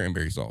don't have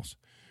cranberry sauce?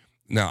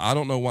 Now, I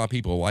don't know why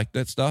people like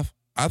that stuff.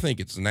 I think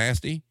it's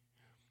nasty,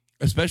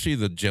 especially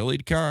the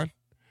jellied kind.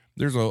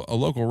 There's a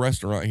local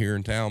restaurant here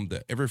in town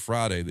that every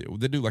Friday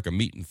they do like a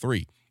meat and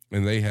three,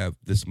 and they have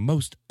this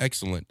most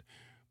excellent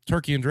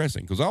turkey and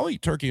dressing, because I'll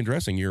eat turkey and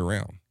dressing year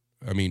round.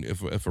 I mean,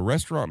 if a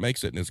restaurant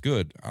makes it and it's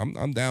good,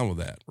 I'm down with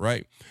that,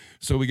 right?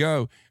 So we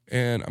go,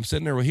 and I'm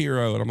sitting there with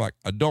Hero, and I'm like,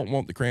 I don't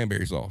want the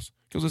cranberry sauce,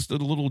 because it's the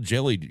little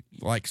jelly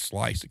like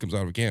slice that comes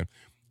out of a can.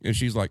 And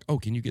she's like, oh,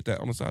 can you get that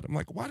on the side? I'm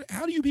like, what?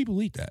 How do you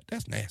people eat that?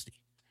 That's nasty.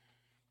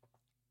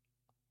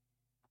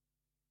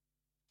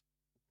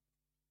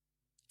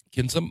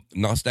 Can some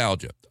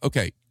nostalgia?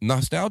 Okay,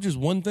 nostalgia is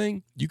one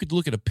thing. You could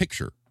look at a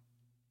picture,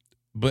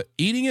 but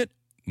eating it,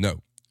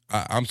 no.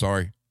 I'm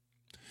sorry.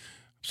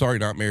 Sorry,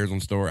 Nightmares on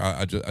the Store.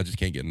 I just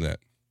can't get in that.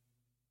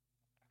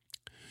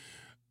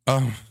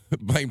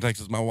 Blame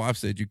Texas. My wife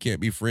said you can't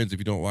be friends if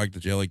you don't like the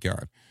jelly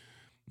kind.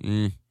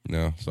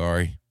 No,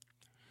 sorry.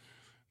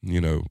 I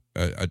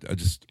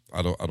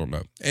don't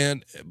know.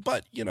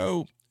 But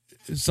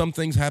some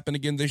things happen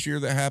again this year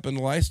that happened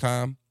last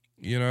time.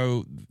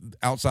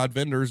 Outside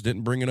vendors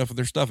didn't bring enough of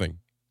their stuffing.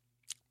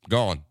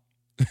 Gone.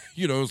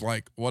 It's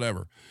like,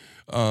 whatever.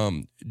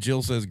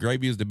 Jill says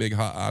gravy is the big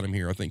hot item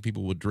here. I think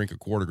people would drink a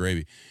quart of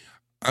gravy.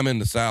 I'm in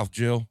the South,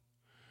 Jill.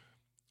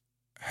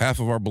 Half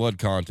of our blood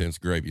content's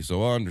gravy.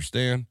 So I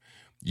understand.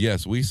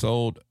 Yes, we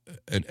sold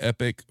an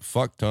epic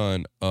fuck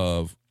ton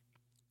of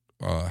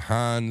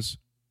Heinz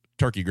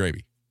turkey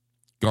gravy.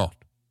 Gone.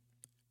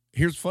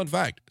 Here's a fun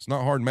fact. It's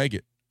not hard to make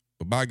it,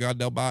 but by God,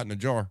 they'll buy it in a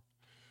jar.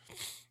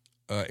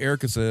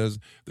 Erica says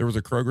there was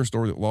a Kroger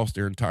store that lost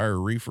their entire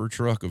reefer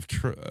truck of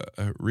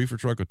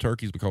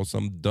turkeys because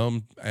some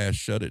dumb ass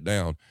shut it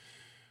down.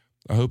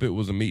 I hope it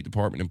was a meat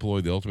department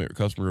employee, the ultimate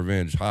customer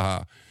revenge.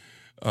 Ha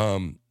ha.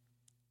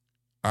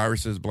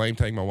 Iris says, blame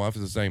tag. My wife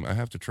is the same. I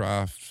have to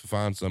try to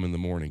find some in the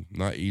morning.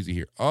 Not easy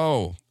here.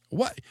 Oh,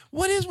 what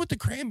is with the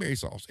cranberry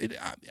sauce?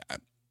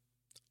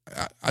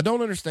 I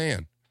don't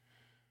understand.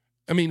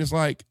 I mean, it's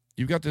like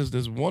you've got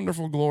this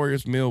wonderful,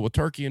 glorious meal with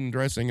turkey and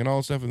dressing and all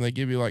this stuff, and they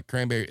give you like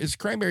cranberry. It's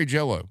cranberry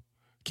Jello.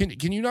 Can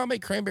you not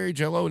make cranberry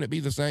Jello and it be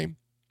the same?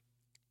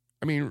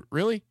 I mean,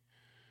 really?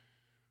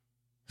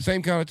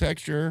 Same kind of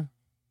texture.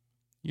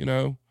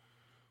 You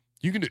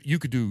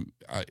could do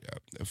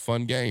a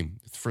fun game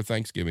for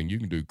Thanksgiving. You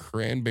can do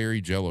cranberry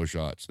Jello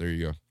shots. There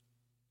you go.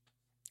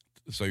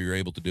 so you're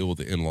able to deal with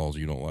the in-laws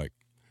you don't like.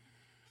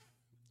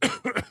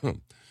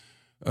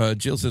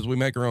 Jill says, we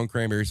make our own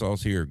cranberry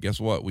sauce here. Guess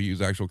what? We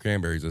use actual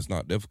cranberries. It's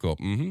not difficult.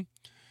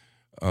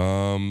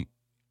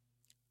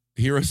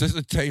 Hero says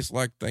it tastes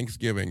like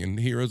Thanksgiving, and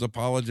Hero's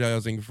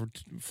apologizing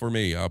for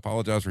me. I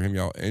apologize for him,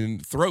 y'all.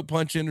 And Throat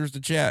Punch enters the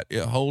chat.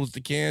 It holds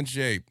the can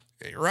shape.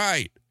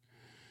 Right.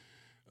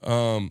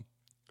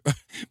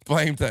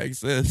 Blame Tag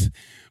says,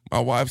 my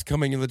wife's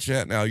coming in the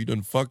chat now. You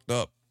done fucked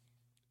up.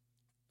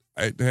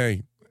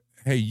 Hey,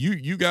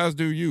 you guys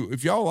do you.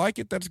 If y'all like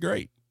it, that's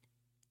great.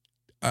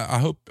 I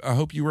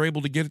hope you were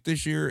able to get it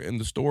this year, and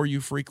the store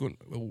you frequent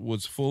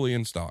was fully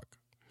in stock.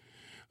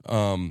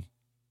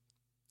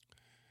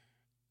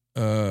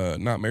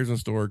 Nightmares in the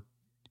Store.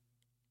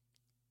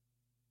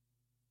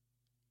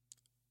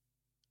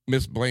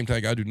 Miss Blame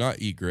Tag, I do not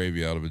eat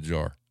gravy out of a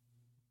jar.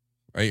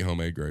 I eat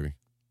homemade gravy.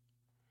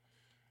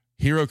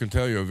 Hero can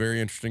tell you a very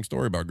interesting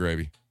story about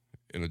gravy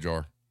in a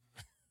jar.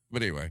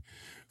 But anyway,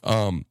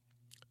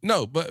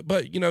 no,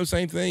 but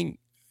same thing,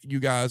 you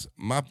guys.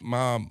 My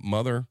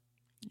mother,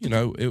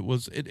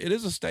 it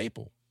is a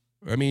staple.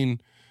 I mean,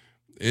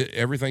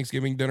 every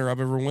Thanksgiving dinner I've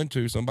ever went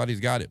to, somebody's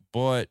got it,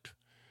 but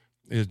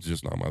it's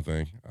just not my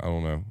thing. I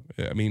don't know.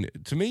 I mean,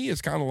 to me,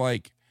 it's kind of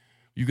like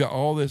you got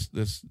all this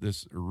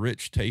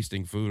rich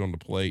tasting food on the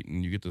plate,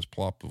 and you get this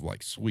plop of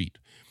like sweet,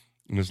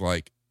 and it's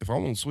like, if I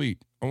want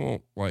sweet, I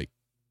want like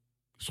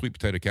sweet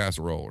potato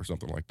casserole or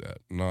something like that,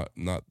 not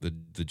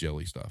the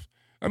jelly stuff.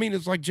 I mean,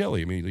 it's like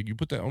jelly. I mean, you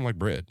put that on like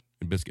bread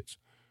and biscuits.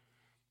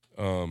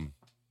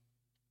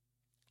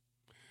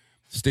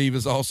 Steve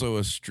is also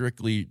a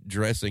strictly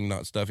dressing,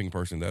 not stuffing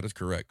person. That is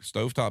correct.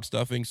 Stovetop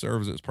stuffing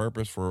serves its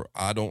purpose for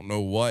I don't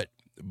know what,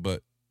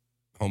 but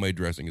homemade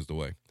dressing is the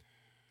way.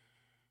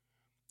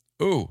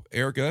 Ooh,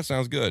 Erica, that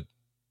sounds good.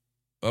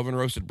 Oven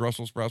roasted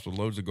Brussels sprouts with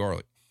loads of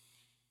garlic.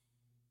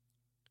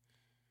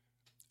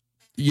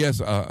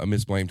 Yes,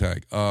 Miss Blame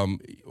Tag.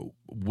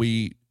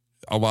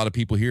 A lot of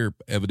people here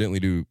evidently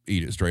do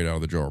eat it straight out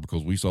of the jar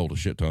because we sold a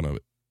shit ton of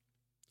it.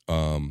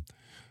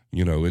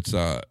 It's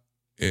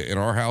in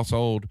our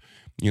household,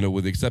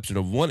 with the exception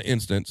of one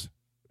instance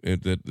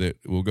that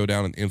will go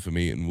down in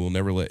infamy, and we'll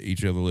never let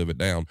each other live it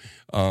down.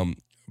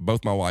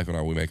 Both my wife and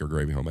I, we make our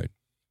gravy homemade.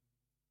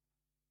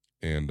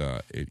 And,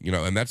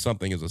 and that's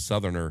something as a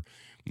Southerner,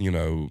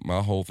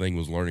 my whole thing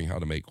was learning how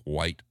to make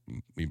white,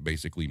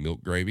 basically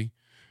milk gravy.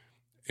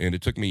 And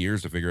it took me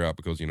years to figure out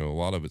because, a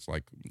lot of it's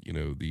like,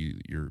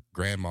 your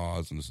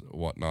grandmas and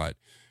whatnot,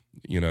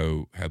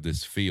 have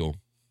this feel,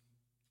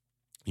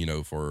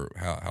 for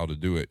how to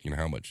do it,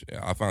 how much.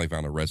 I finally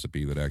found a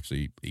recipe that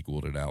actually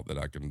equaled it out that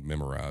I can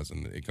memorize,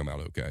 and it come out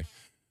okay.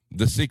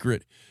 The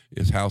secret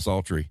is House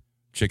Autry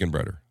chicken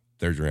breader.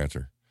 There's your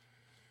answer.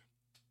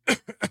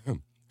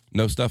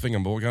 No stuffing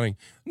and boycotting.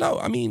 No,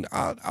 I mean,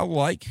 I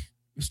like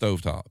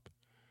stovetop,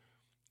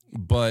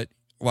 but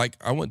like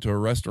I went to a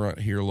restaurant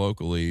here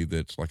locally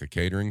that's like a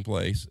catering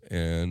place,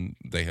 and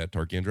they had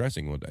turkey and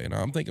dressing one day. And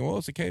I'm thinking, well,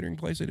 it's a catering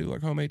place. They do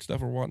like homemade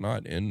stuff or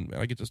whatnot. And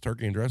I get this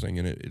turkey and dressing,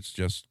 and it's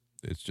just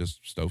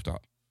stovetop.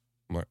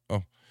 I'm like,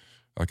 oh,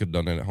 I could have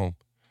done that at home.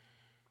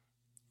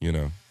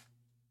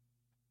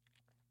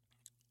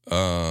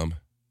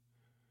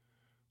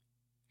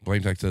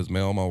 Blame Tech says,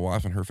 Mel, my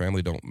wife and her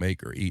family don't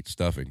make or eat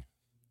stuffing.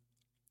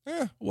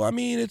 Yeah, well, I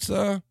mean, it's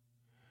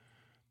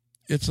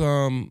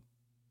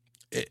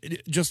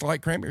just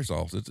like cranberry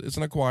sauce. It's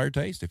an acquired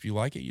taste. If you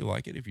like it, you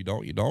like it. If you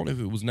don't, you don't. If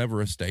it was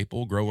never a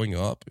staple growing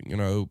up,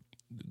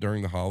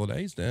 during the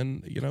holidays,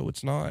 then,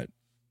 it's not.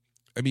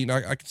 I mean,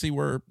 I can see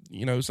where,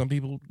 some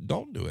people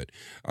don't do it.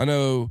 I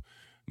know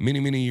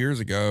many, many years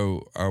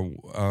ago, I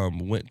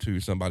went to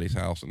somebody's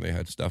house and they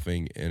had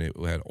stuffing and it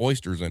had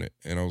oysters in it.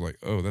 And I was like,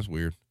 oh, that's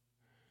weird.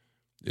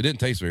 It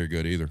didn't taste very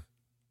good either.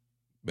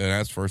 And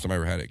that's the first time I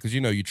ever had it. Because,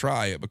 you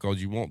try it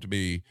because you want to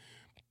be,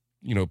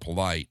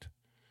 polite.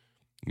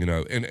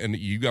 And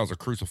you guys are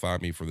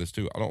crucifying me for this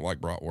too. I don't like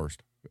bratwurst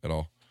at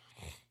all.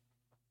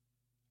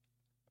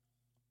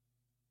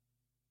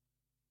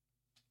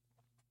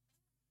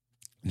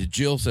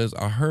 Jill says,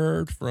 I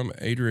heard from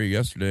Adria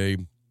yesterday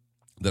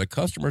that a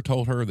customer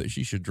told her that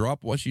she should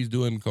drop what she's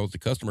doing because the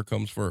customer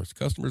comes first.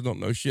 Customers don't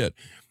know shit.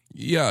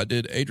 Yeah,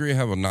 did Adria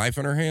have a knife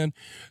in her hand?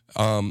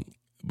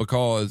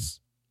 Because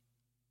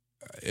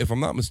if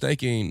I'm not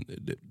mistaken,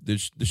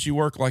 does she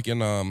work like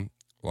in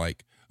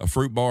like a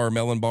fruit bar,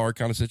 melon bar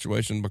kind of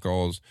situation?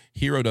 Because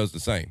Hero does the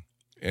same,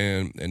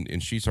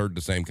 and she's heard the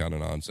same kind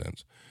of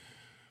nonsense.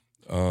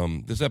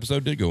 This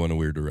episode did go in a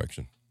weird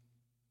direction.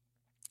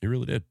 It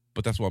really did,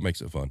 but that's what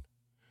makes it fun.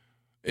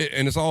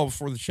 And it's all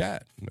for the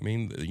chat. I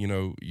mean,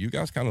 you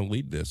guys kind of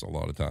lead this a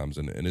lot of times,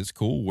 and it's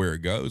cool where it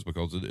goes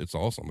because it's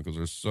awesome because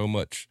there's so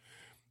much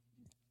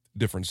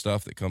different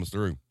stuff that comes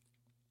through.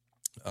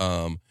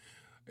 And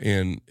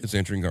it's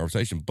entering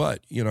conversation,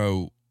 but,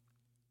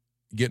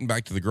 getting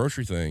back to the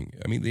grocery thing,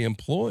 I mean, the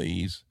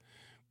employees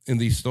in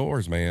these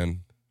stores,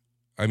 man,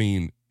 I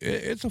mean,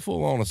 it's a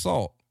full-on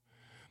assault.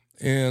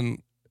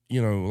 And,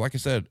 like I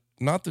said,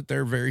 not that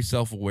they're very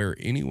self-aware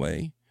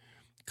anyway.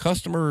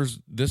 Customers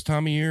this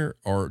time of year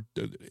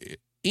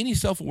any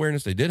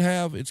self-awareness they did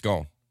have, it's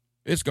gone.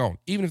 It's gone,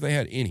 even if they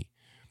had any,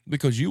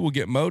 because you will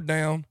get mowed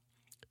down.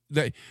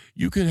 That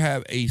you could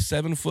have a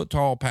 7-foot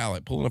tall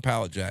pallet pulling a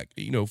pallet jack,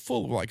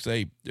 full of, like,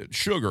 say,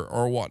 sugar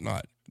or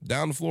whatnot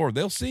down the floor.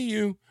 They'll see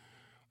you,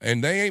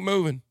 and they ain't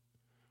moving.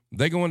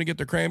 They go in to get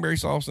their cranberry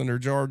sauce and their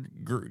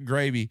jarred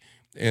gravy,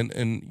 and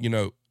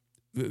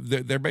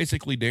they're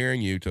basically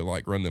daring you to,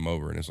 like, run them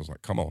over. And it's just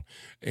like, come on.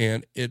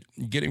 And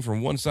getting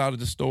from one side of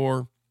the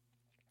store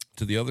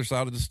to the other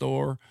side of the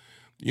store,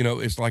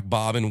 it's like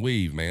bob and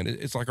weave, man.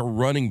 It's like a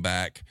running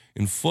back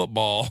in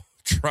football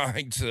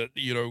trying to,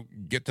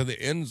 get to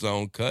the end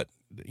zone, cut,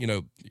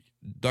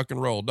 duck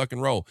and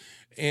roll.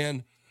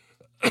 And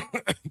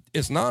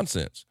it's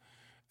nonsense,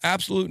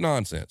 absolute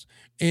nonsense.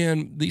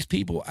 And these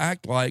people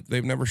act like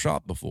they've never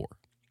shopped before.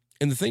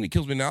 And the thing that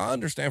kills me now, I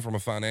understand from a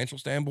financial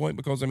standpoint,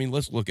 because,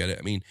 let's look at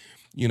it.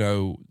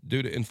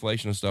 Due to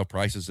inflation and stuff,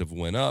 prices have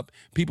went up.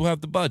 People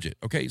have the budget.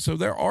 Okay. So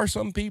there are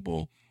some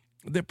people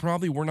that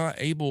probably were not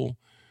able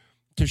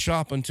to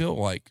shop until,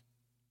 like,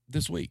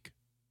 this week.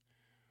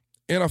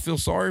 And I feel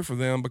sorry for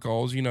them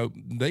because,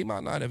 they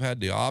might not have had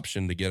the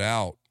option to get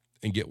out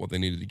and get what they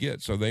needed to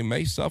get. So they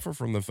may suffer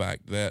from the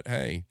fact that,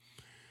 hey,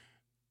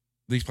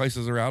 these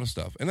places are out of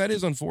stuff. And that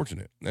is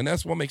unfortunate. And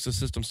that's what makes the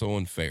system so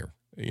unfair.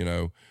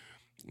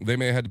 They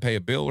may have had to pay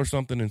a bill or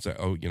something and say,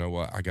 oh, you know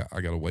what, I got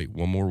to wait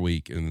one more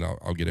week and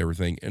I'll get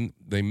everything. And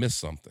they miss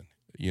something,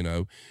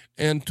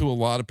 and to a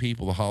lot of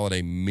people, the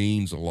holiday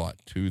means a lot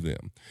to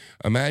them.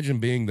 Imagine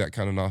being that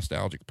kind of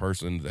nostalgic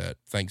person that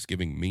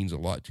Thanksgiving means a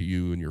lot to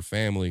you and your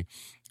family,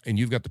 and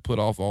you've got to put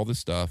off all this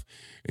stuff,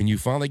 and you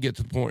finally get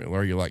to the point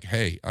where you're like,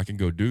 hey, I can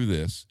go do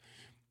this.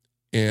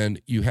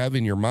 And you have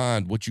in your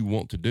mind what you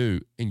want to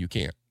do, and you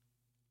can't.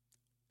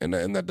 And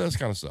that does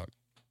kind of suck.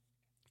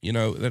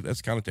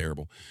 That's kind of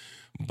terrible.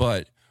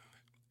 But,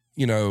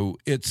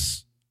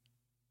 today's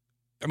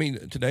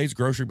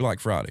Grocery Black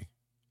Friday.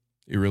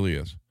 It really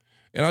is.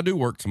 And I do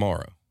work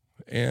tomorrow.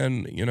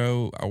 And,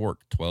 I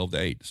work 12 to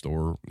 8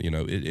 store.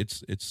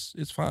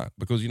 It's fine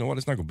because you know what?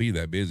 It's not going to be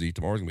that busy.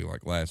 Tomorrow's going to be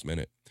like last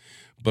minute.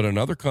 But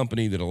another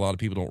company that a lot of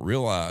people don't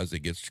realize that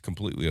gets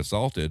completely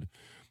assaulted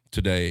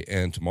today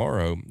and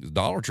tomorrow is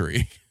Dollar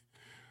Tree.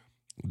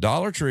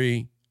 Dollar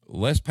Tree,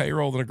 less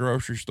payroll than a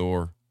grocery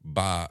store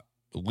by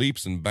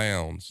leaps and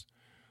bounds,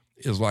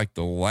 is like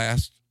the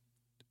last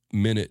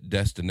minute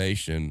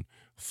destination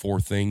for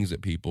things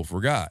that people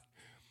forgot.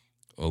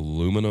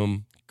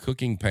 Aluminum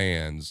cooking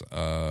pans,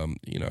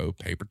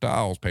 paper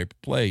towels, paper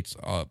plates,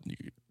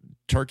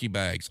 turkey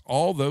bags,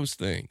 all those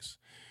things.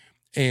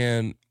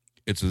 And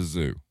it's a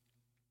zoo.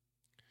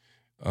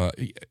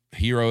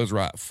 Hero is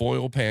right.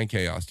 Foil pan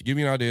chaos. To give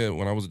you an idea,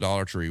 when I was at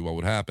Dollar Tree, what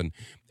would happen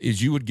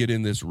is you would get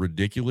in this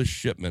ridiculous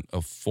shipment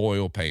of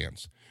foil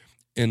pans.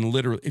 And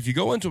literally, if you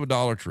go into a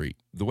Dollar Tree,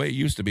 the way it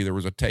used to be, there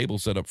was a table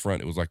set up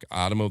front. It was like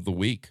item of the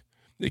week.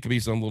 It could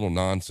be some little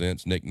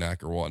nonsense,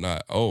 knick-knack or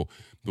whatnot. Oh,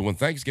 but when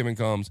Thanksgiving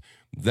comes,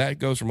 that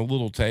goes from a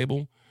little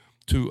table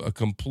to a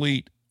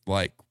complete,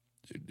 like,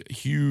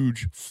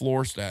 huge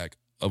floor stack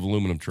of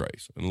aluminum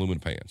trays and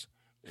aluminum pans.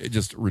 It's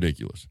just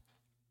ridiculous.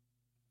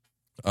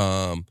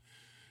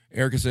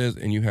 Erica says,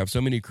 and you have so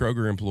many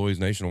Kroger employees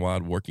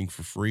nationwide working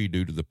for free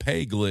due to the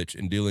pay glitch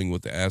and dealing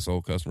with the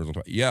asshole customers on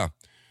top. Yeah.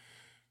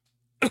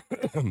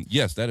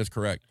 Yes, that is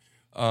correct.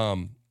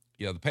 The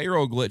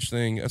payroll glitch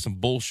thing, that's some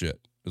bullshit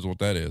is what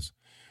that is.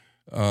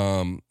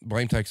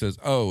 Blame Tech says,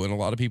 oh, and a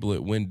lot of people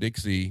at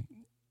Winn-Dixie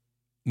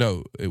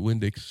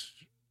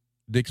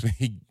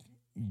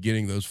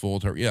getting those full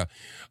term. Yeah.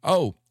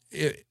 Oh,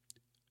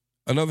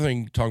 another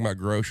thing talking about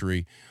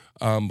grocery,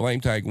 Blame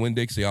Tag,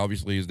 Winn-Dixie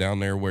obviously is down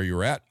there where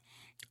you're at.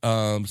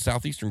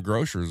 Southeastern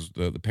Grocers,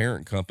 the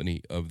parent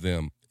company of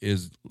them,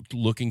 is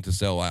looking to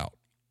sell out.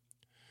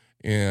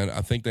 And I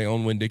think they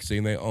own Winn-Dixie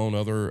and they own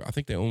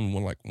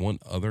one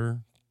other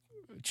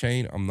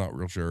chain. I'm not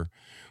real sure,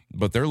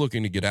 but they're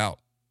looking to get out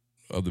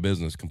of the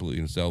business completely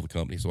and sell the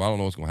company. So I don't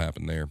know what's going to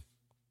happen there.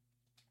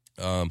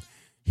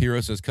 Hero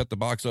says, cut the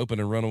box open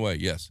and run away.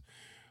 Yes.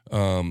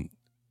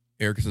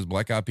 Erica says,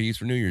 black eyed peas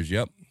for New Year's.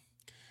 Yep.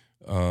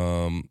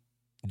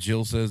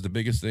 Jill says, the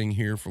biggest thing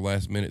here for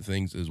last minute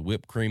things is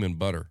whipped cream and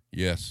butter.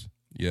 Yes.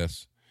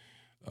 Yes.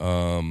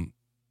 Welcome,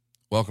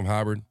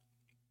 Hybrid.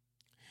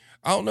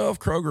 I don't know if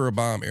Kroger will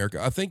buy them,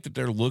 Erica. I think that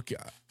they're looking,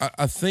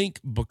 I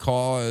think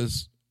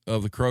because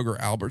of the Kroger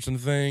Albertson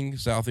thing,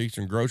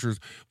 Southeastern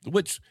Grocers,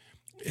 which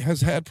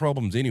has had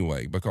problems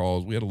anyway,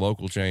 because we had a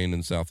local chain in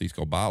the Southeast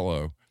called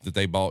Bilo that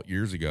they bought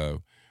years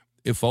ago.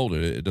 It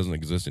folded. It doesn't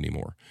exist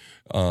anymore.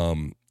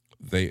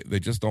 They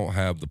just don't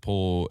have the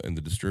pull and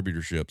the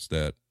distributorships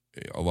that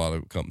a lot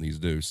of companies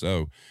do.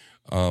 So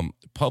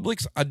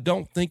Publix, I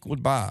don't think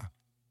would buy.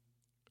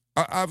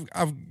 I've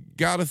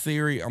got a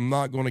theory. I'm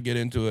not going to get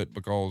into it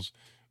because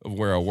of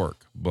where I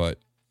work, but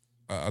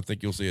I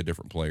think you'll see a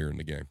different player in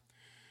the game.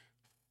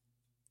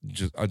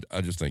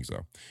 I just think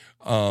so.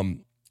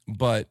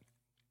 But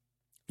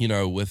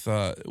with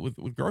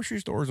grocery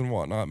stores and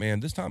whatnot, man,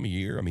 this time of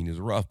year, is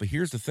rough. But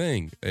here's the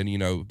thing,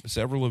 and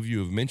several of you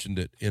have mentioned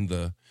it in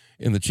the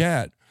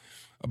chat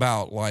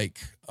about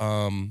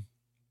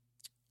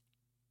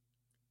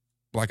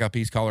black eyed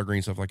peas, collard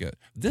greens, stuff like that.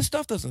 This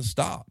stuff doesn't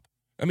stop.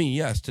 I mean,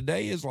 yes,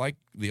 today is like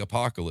the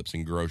apocalypse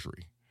in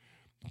grocery,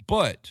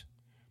 but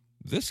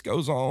this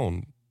goes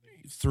on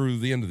through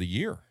the end of the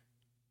year.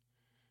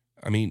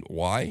 I mean,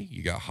 why?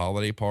 You got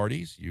holiday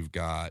parties. You've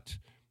got,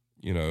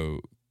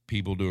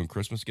 people doing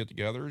Christmas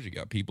get-togethers. You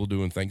got people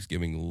doing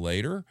Thanksgiving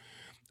later.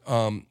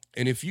 And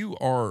if you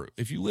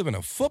live in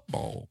a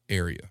football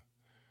area,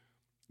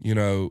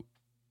 you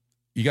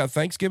got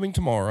Thanksgiving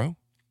tomorrow.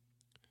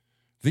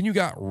 Then you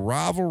got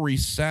rivalry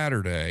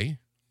Saturday.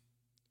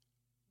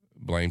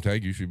 Blame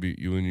tag.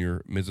 You and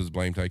your Mrs.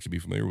 Blame tag should be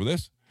familiar with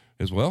this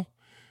as well,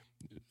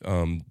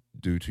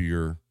 due to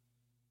your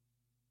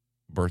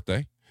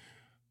birthday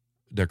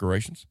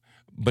decorations.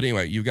 But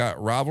anyway, you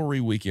got rivalry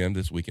weekend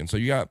this weekend. So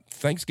you got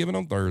Thanksgiving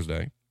on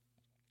Thursday,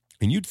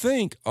 and you'd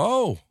think,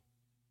 oh,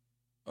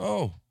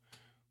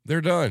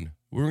 they're done.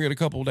 We're going to get a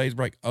couple of days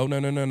break. Oh,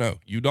 no.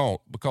 You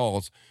don't,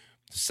 because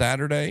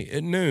Saturday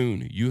at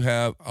noon, you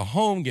have a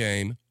home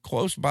game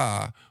close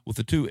by with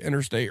the two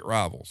interstate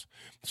rivals.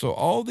 So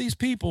all these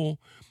people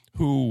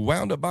who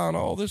wound up buying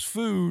all this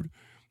food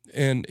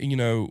and,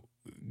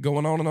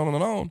 going on and on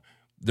and on,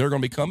 they're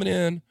going to be coming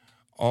in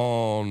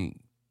on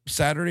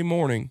Saturday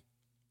morning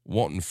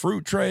wanting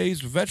fruit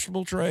trays,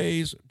 vegetable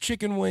trays,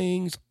 chicken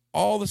wings,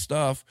 all the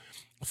stuff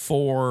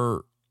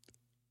for,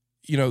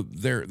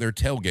 their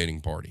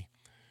tailgating party.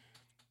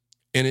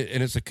 And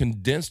it's a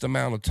condensed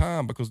amount of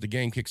time because the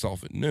game kicks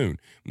off at noon.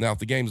 Now, if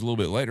the game's a little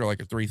bit later,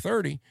 like at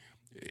 3:30,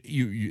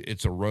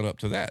 it's a run up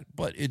to that,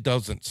 but it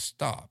doesn't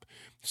stop.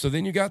 So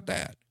then you got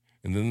that.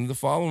 And then the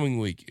following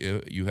week,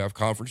 you have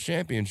conference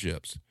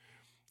championships.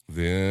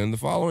 Then the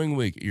following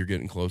week, you're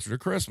getting closer to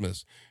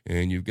Christmas,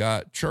 and you've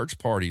got church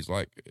parties.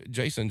 Like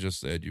Jason just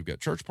said, you've got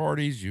church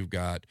parties, you've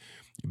got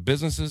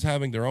businesses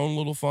having their own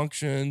little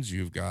functions,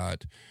 you've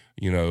got,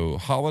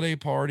 holiday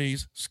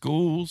parties,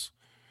 schools,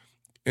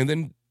 and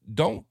then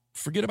don't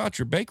forget about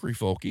your bakery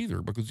folk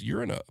either, because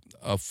you're in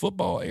a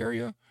football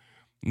area.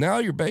 Now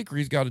your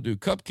bakery's got to do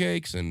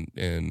cupcakes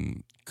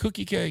and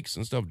cookie cakes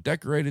and stuff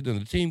decorated in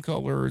the team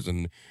colors,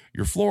 and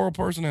your floral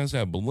person has to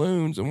have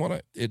balloons,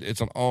 and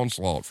it's an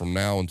onslaught from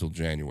now until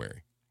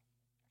January.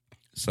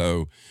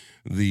 So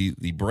the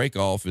break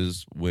off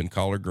is when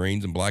collard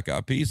greens and black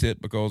eyed peas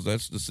hit, because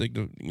that's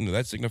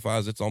that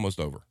signifies it's almost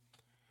over.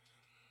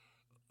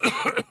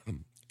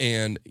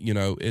 And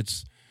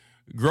it's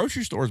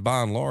grocery stores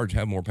by and large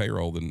have more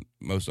payroll than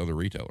most other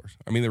retailers.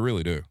 I mean, they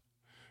really do.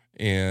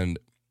 And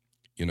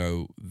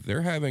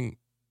they're having,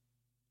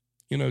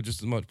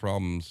 just as much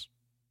problems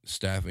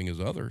staffing as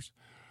others,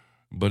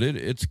 but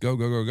it's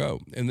go.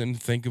 And then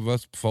think of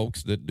us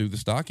folks that do the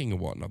stocking and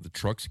whatnot. The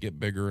trucks get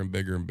bigger and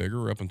bigger and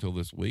bigger up until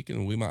this week,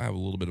 and we might have a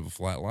little bit of a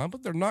flat line,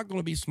 but they're not going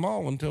to be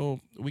small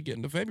until we get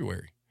into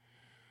February.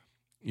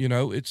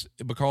 It's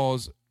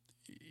because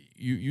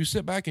you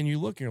sit back and you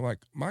look and you're like,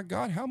 my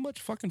God, how much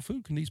fucking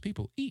food can these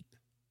people eat?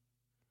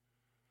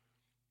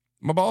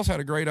 My boss had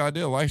a great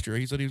idea last year.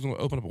 He said he was going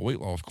to open up a weight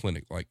loss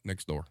clinic like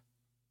next door.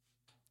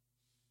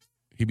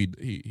 He'd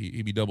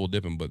be double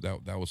dipping, but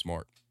that was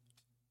smart.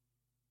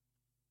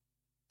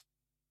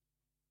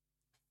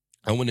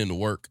 I went into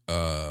work,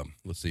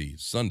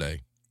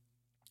 Sunday.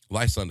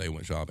 Last Sunday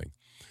went shopping,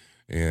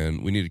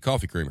 and we needed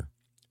coffee creamer,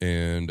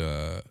 and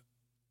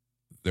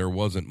there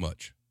wasn't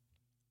much.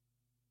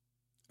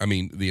 I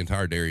mean, the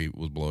entire dairy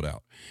was blowed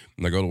out.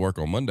 And I go to work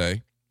on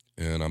Monday,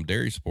 and I'm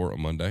dairy support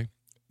on Monday.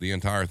 The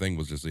entire thing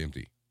was just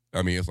empty.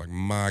 I mean, it's like,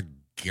 my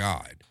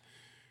God,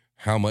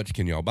 how much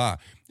can y'all buy?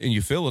 And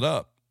you fill it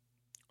up.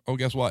 Oh,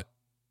 guess what?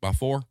 By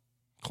 4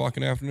 o'clock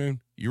in the afternoon,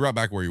 you're right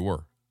back where you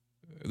were.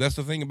 That's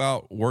the thing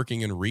about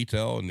working in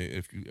retail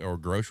or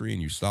grocery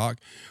and you stock.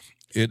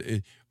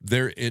 You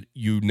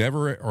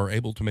never are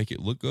able to make it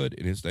look good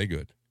and it stay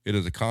good. It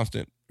is a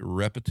constant,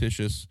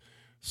 repetitious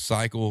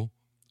cycle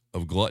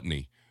of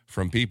gluttony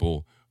from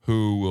people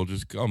who will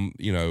just come,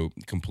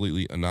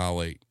 completely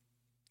annihilate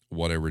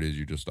whatever it is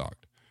you just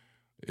stocked.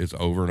 It's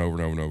over and over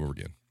and over and over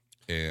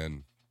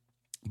again.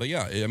 But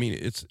yeah, I mean,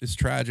 it's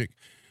tragic,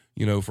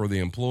 for the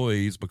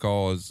employees,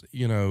 because,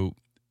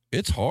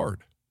 it's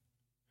hard,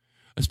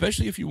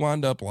 especially if you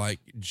wind up like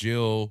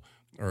Jill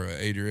or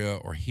Adria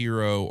or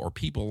Hero or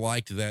people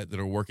like that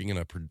are working in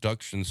a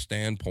production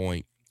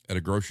standpoint at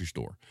a grocery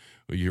store.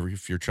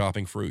 If you're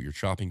chopping fruit, you're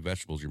chopping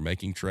vegetables, you're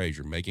making trays,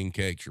 you're making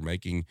cakes, you're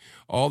making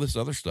all this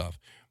other stuff.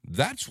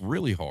 That's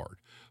really hard,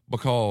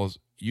 because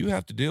you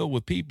have to deal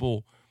with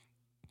people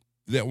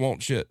that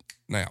want shit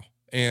now.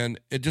 And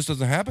it just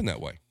doesn't happen that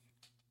way.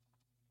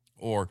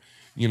 Or,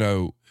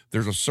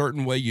 there's a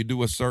certain way you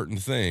do a certain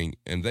thing,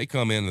 and they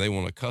come in and they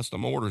want to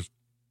custom order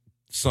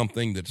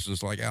something that's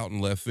just like out in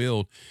left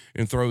field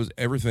and throws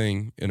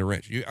everything in a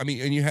wrench. And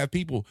you have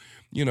people,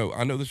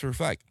 I know this for a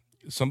fact.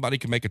 Somebody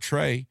can make a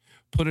tray,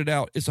 put it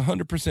out. It's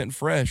 100%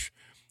 fresh.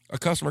 A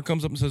customer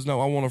comes up and says, no,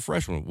 I want a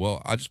fresh one.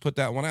 Well, I just put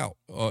that one out.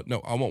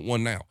 No, I want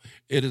one now.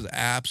 It is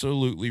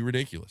absolutely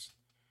ridiculous.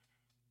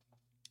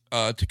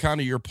 To kind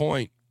of your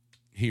point,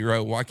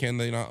 Hero, why can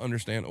they not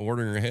understand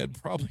ordering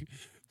ahead? Probably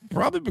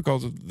Probably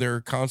because of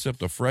their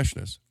concept of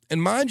freshness.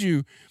 And mind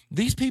you,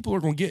 these people are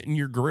going to get in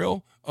your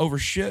grill over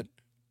shit,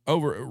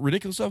 over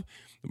ridiculous stuff.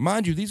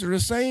 Mind you, these are the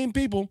same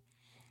people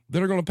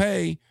that are going to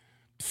pay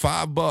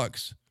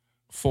 $5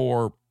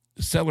 for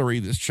celery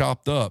that's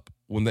chopped up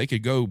when they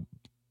could go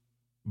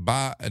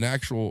buy an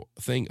actual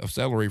thing of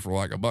celery for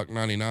like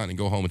 $1.99 and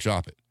go home and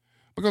chop it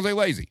because they're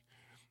lazy.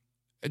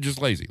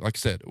 Just lazy. Like I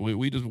said,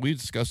 we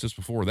discussed this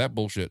before. That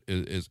bullshit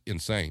is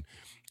insane.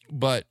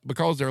 But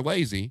because they're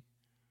lazy,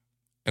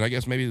 and I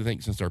guess maybe they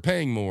think since they're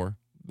paying more,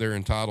 they're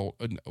entitled.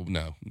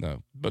 No.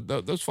 But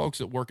those folks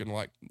that work in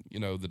like,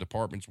 the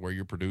departments where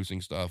you're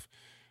producing stuff,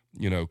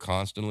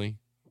 constantly,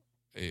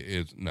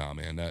 nah,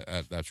 man,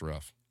 that's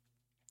rough.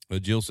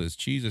 Jill says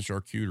cheese and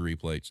charcuterie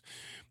plates.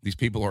 These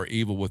people are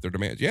evil with their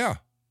demands. Yeah.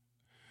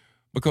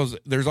 Because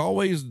there's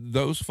always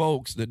those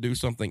folks that do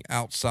something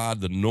outside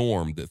the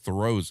norm that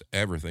throws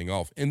everything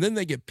off. And then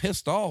they get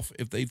pissed off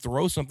if they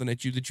throw something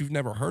at you that you've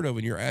never heard of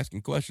and you're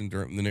asking questions.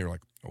 And then they're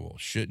like, oh, well,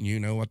 shouldn't you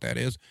know what that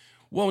is?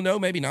 Well, no,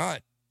 maybe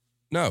not.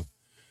 No.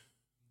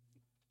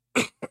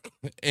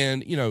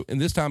 And, in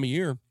this time of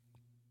year,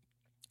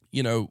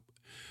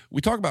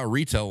 we talk about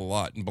retail a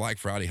lot and Black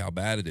Friday, how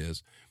bad it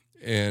is.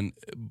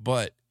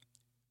 But,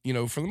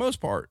 for the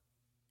most part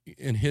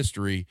in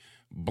history,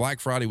 Black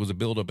Friday was a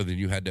buildup, and then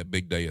you had that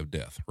big day of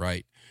death,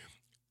 right?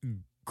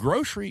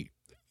 Grocery,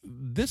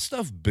 this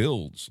stuff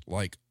builds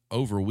like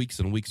over weeks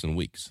and weeks and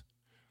weeks.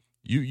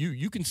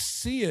 You can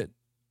see it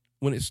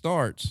when it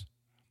starts.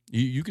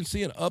 You can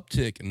see an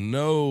uptick and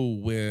know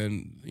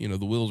when,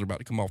 the wheels are about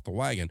to come off the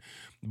wagon,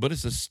 but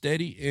it's a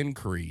steady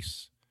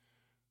increase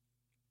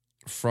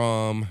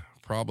from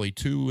probably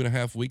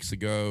 2.5 weeks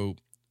ago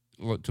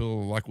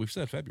till, like we've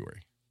said,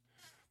 February.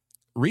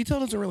 Retail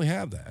doesn't really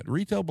have that.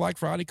 Retail, Black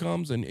Friday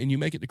comes and you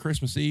make it to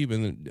Christmas Eve.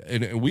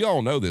 And we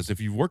all know this. If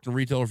you've worked in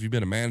retail or if you've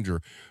been a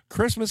manager,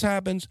 Christmas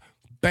happens,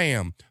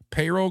 bam,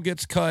 payroll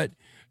gets cut,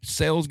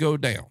 sales go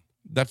down.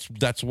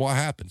 That's what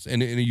happens.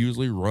 And it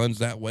usually runs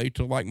that way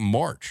till like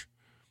March,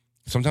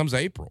 sometimes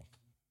April.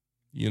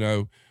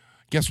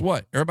 Guess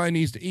what? Everybody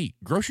needs to eat.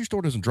 Grocery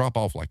store doesn't drop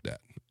off like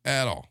that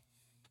at all.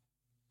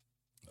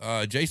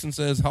 Jason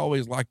says, I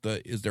always like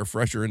is there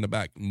fresher in the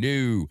back?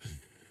 No.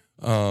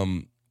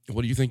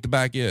 What do you think the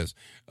back is?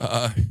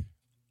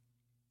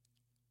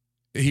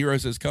 Hero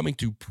says, coming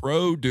to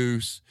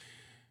produce,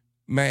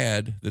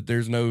 mad that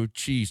there's no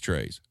cheese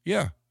trays.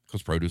 Yeah,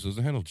 because produce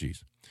doesn't handle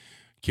cheese.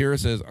 Kira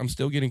says, I'm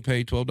still getting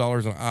paid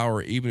 $12 an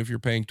hour, even if you're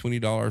paying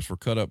 $20 for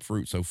cut up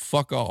fruit. So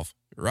fuck off.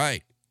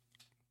 Right.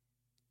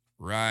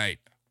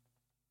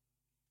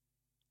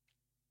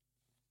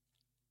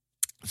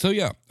 So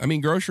yeah,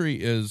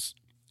 grocery is,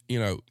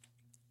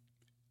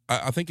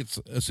 I think it's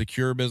a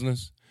secure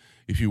business.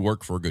 If you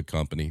work for a good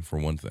company, for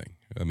one thing,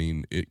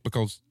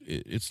 because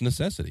it's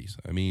necessities.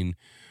 When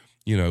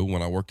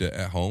I worked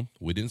at home,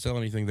 we didn't sell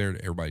anything there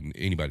that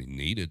anybody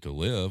needed to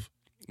live.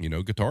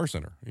 Guitar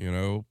Center.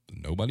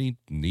 Nobody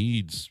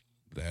needs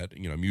that.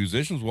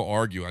 Musicians will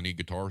argue I need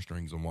guitar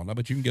strings and whatnot,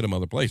 but you can get them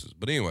other places.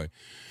 But anyway,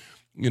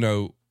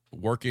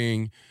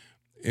 working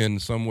in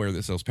somewhere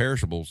that sells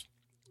perishables,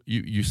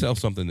 you sell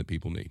something that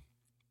people need,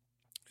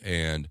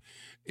 and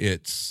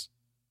it's.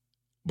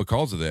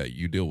 Because of that,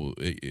 you deal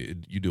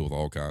with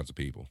all kinds of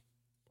people,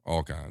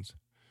 all kinds.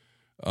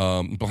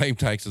 Blame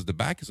Tax says the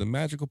back is a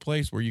magical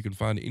place where you can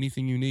find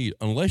anything you need,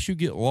 unless you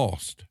get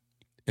lost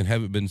and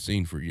haven't been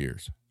seen for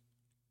years.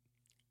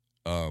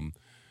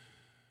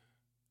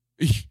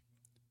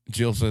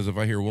 Jill says, if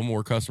I hear one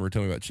more customer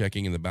tell me about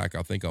checking in the back,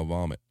 I think I'll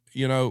vomit.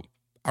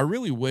 I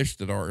really wish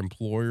that our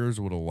employers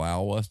would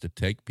allow us to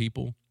take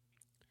people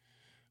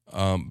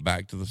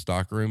back to the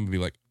stockroom and be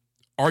like,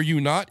 are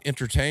you not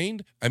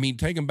entertained?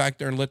 Take them back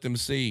there and let them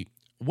see.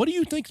 What do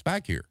you think's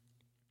back here?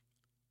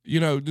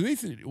 Do they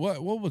think,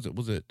 what was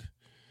it?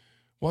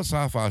 What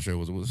sci-fi show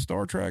was it? Was it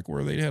Star Trek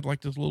where they had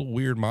like this little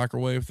weird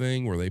microwave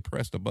thing where they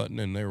pressed a button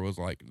and there was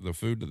like the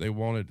food that they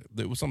wanted?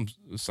 It was some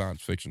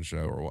science fiction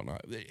show or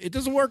whatnot. It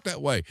doesn't work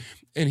that way.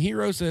 And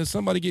Hero says,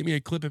 somebody get me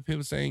a clip of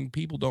him saying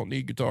people don't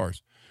need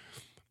guitars.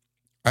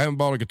 I haven't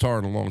bought a guitar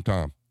in a long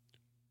time.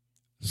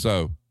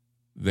 So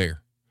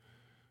there.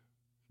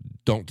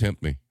 Don't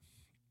tempt me.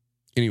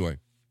 Anyway,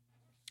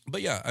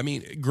 but yeah,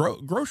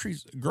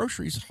 groceries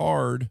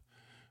hard,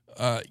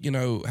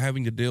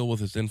 having to deal with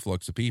this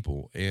influx of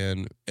people.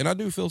 And I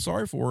do feel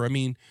sorry for her.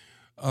 It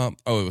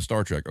was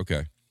Star Trek.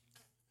 Okay.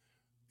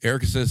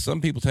 Erica says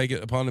some people take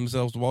it upon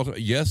themselves to walk.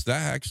 Yes,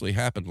 that actually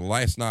happened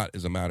last night,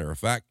 as a matter of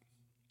fact.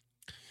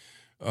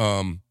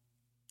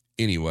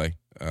 Anyway,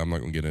 I'm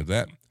not going to get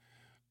into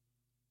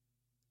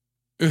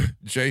that.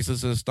 Jason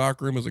says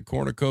stockroom is a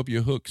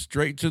cornucopia hook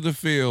straight to the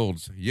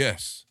fields.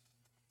 Yes.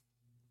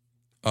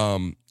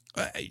 And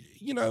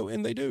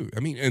they do.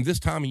 And this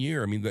time of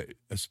year,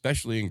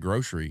 especially in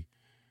grocery,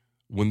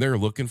 when they're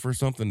looking for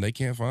something they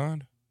can't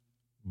find,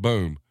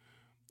 boom.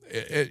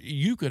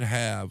 You could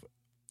have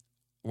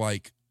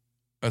like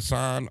a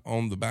sign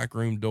on the back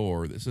room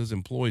door that says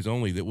employees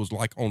only that was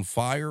like on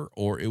fire,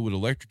 or it would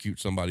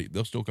electrocute somebody.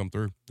 They'll still come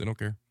through. They don't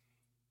care.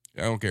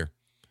 I don't care.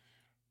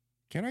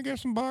 Can I get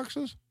some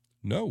boxes?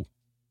 No.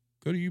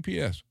 Go to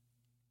UPS.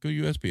 Go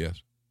to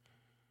USPS.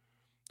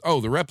 Oh,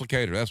 the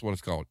replicator. That's what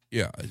it's called.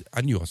 Yeah,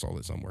 I knew I saw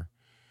that somewhere.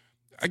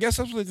 I guess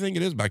that's what they think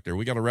it is back there.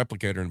 We got a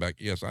replicator in the back.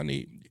 Yes,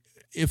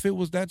 if it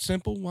was that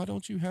simple, why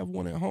don't you have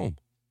one at home?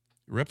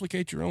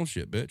 Replicate your own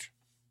shit, bitch.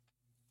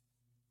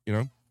 You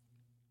know?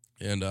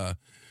 And,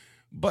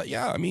 but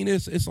yeah, I mean,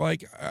 it's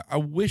like, I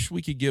wish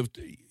we could give,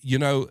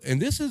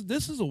 and this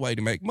is a way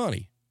to make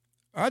money.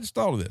 I just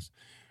thought of this.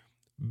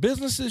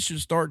 Businesses should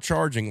start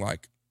charging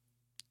like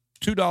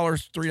 $2,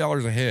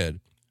 $3 a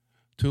head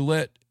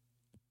to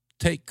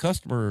take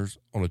customers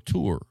on a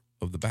tour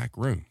of the back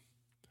room.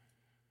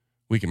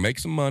 We can make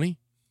some money,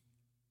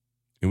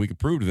 and we can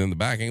prove to them the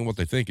back ain't what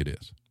they think it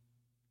is.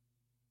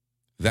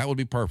 That would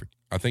be perfect.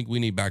 I think we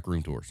need back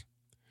room tours,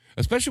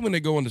 especially when they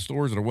go into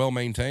stores that are well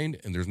maintained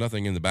and there's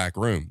nothing in the back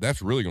room.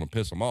 That's really going to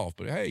piss them off.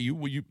 But hey,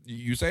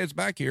 you say it's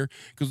back here,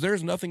 because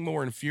there's nothing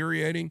more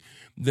infuriating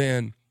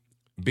than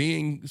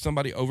being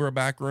somebody over a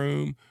back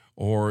room,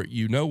 or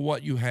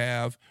what you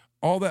have,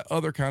 all that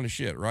other kind of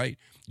shit, right?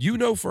 You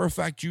know for a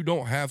fact you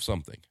don't have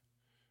something.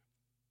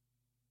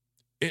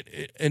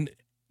 And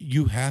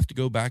you have to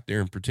go back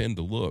there and pretend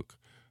to look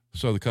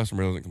so the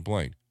customer doesn't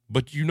complain.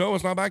 But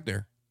it's not back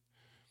there.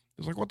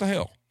 It's like, what the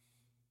hell?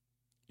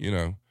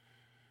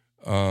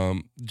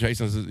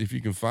 Jason says, if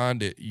you can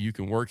find it, you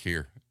can work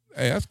here.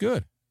 Hey, that's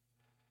good.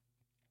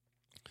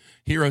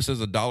 Hero says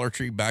a Dollar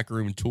Tree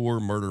backroom tour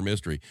murder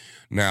mystery.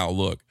 Now,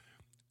 look,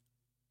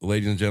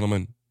 ladies and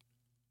gentlemen,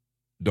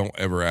 don't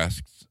ever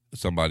ask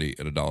somebody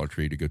at a Dollar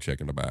Tree to go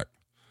check in the back,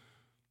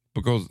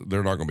 because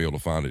they're not going to be able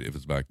to find it if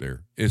it's back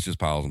there. It's just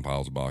piles and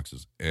piles of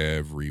boxes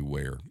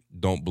everywhere.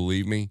 Don't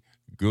believe me?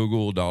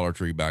 Google Dollar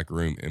Tree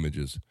backroom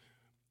images.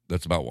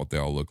 That's about what they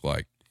all look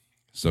like.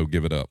 So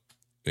give it up.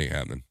 It ain't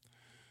happening.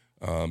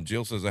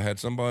 Jill says, I had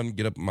someone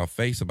get up in my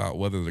face about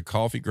whether the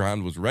coffee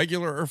grind was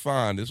regular or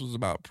fine. This was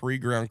about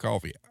pre-ground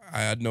coffee. I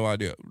had no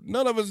idea.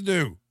 None of us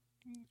do.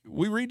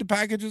 We read the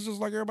packages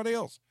just like everybody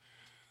else.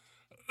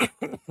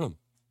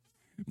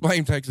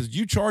 Blame Texas.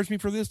 You charge me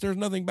for this? There's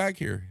nothing back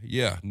here.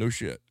 Yeah, no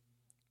shit.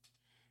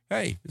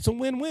 Hey, it's a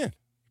win-win.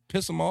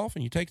 Piss them off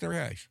and you take their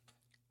hash.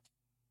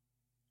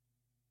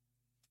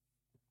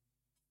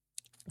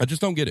 I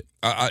just don't get it.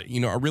 I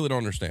really don't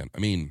understand. I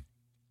mean,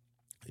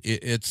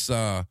 it's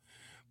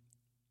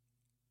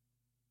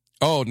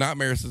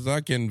Nightmare says,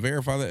 I can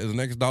verify that as the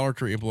next Dollar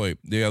Tree employee.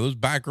 Yeah, those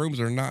back rooms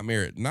are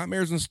Nightmare.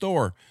 Nightmares in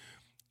store.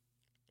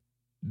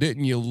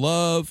 Didn't you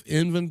love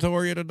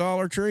inventory at a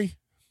Dollar Tree?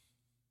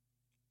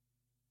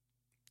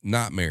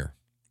 Nightmare.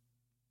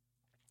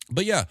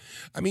 But yeah,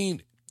 I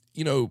mean,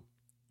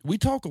 we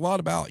talk a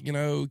lot about,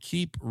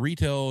 keep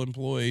retail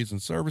employees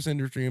and service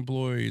industry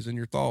employees in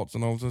your thoughts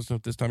and all this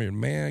stuff this time of year.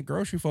 Man,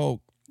 grocery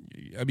folk,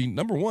 I mean,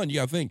 number one, you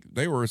got to think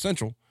they were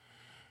essential.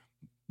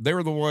 They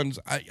were the ones,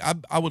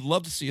 I would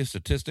love to see a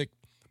statistic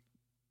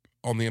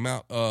on the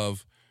amount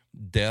of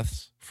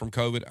deaths from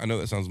COVID. I know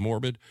that sounds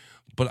morbid,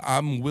 but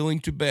I'm willing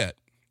to bet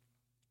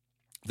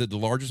that the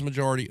largest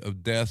majority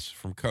of deaths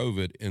from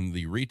COVID in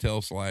the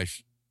retail /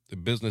 the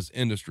business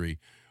industry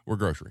were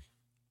grocery.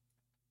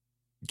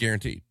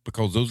 Guaranteed.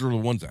 Because those are the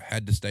ones that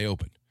had to stay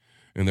open.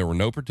 And there were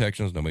no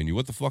protections. Nobody knew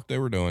what the fuck they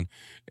were doing.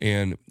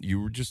 And it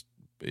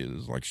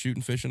was like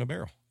shooting fish in a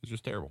barrel. It's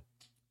just terrible.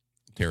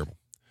 Terrible.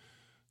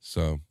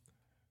 So,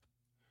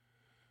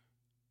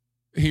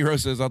 Hero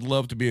says, I'd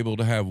love to be able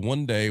to have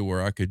one day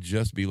where I could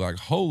just be like,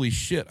 holy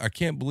shit, I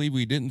can't believe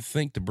we didn't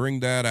think to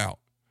bring that out.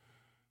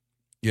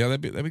 Yeah,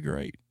 that'd be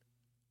great.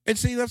 And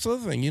see, that's the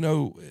other thing,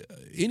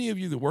 any of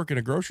you that work in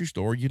a grocery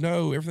store,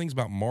 everything's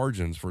about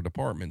margins for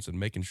departments and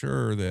making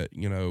sure that,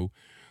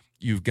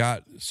 you've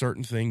got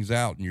certain things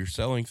out and you're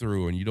selling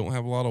through and you don't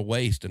have a lot of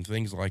waste and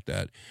things like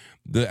that.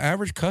 The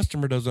average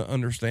customer doesn't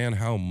understand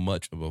how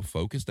much of a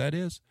focus that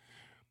is,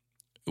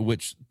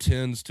 which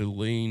tends to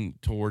lean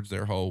towards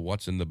their whole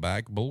what's in the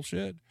back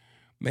bullshit.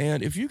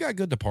 Man, if you got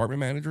good department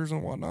managers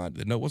and whatnot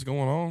that know what's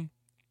going on,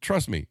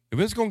 trust me, if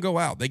it's going to go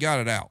out, they got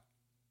it out.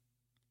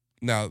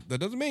 Now, that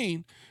doesn't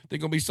mean there are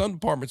going to be some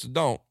departments that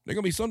don't. There are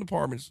going to be some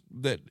departments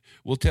that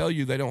will tell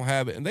you they don't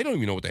have it, and they don't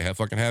even know what they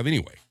fucking have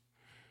anyway.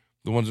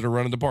 The ones that are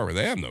running the department,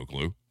 they have no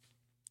clue.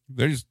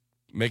 They're just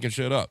making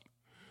shit up.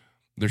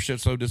 Their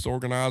shit's so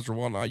disorganized or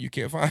whatnot, you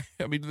can't find.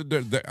 I mean,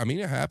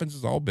 it happens.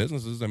 It's all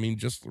businesses. I mean,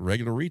 just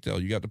regular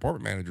retail. You got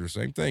department managers,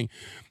 same thing.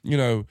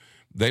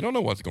 They don't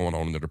know what's going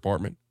on in their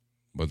department,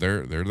 but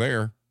they're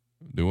there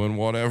doing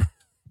whatever.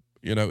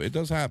 It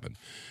does happen.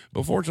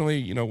 But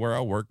fortunately, where I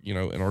work, in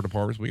our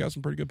departments, we got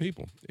some pretty good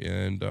people.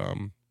 And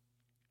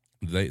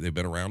they've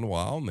been around a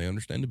while and they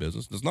understand the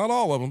business. It's not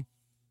all of them.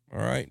 All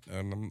right.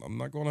 And I'm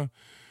not gonna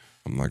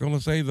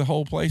say the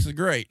whole place is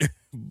great,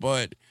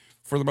 but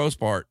for the most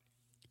part,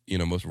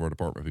 most of our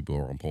department people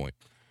are on point.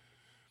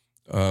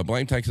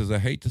 Blame Tech says, I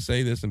hate to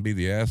say this and be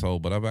the asshole,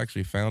 but I've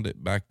actually found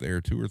it back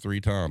there 2 or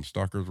 3 times.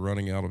 Stalkers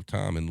running out of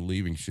time and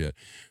leaving shit.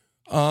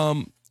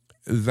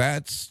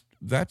 That's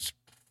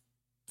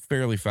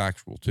fairly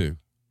factual too,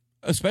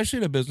 especially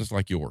in a business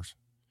like yours.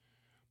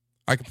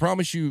 I can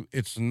promise you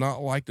it's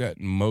not like that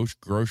in most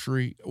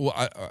grocery.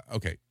 Well,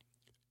 okay.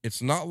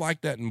 It's not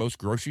like that in most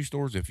grocery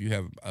stores if you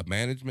have a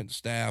management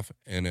staff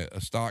and a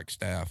stock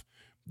staff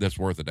that's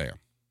worth a damn.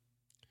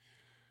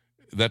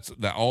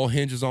 That all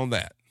hinges on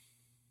that.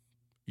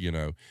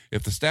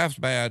 If the staff's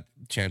bad,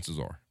 chances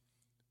are.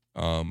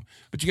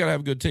 But you got to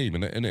have a good team,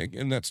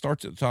 and that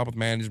starts at the top with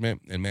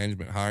management and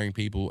management hiring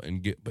people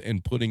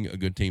and putting a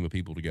good team of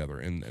people together,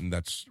 and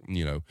that's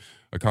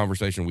a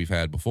conversation we've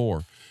had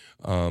before.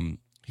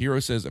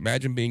 Hero says,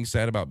 imagine being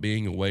sad about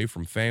being away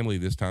from family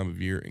this time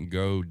of year and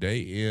go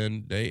day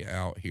in, day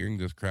out hearing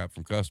this crap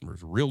from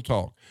customers. Real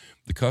talk.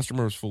 The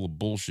customer is full of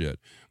bullshit.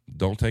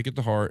 Don't take it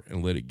to heart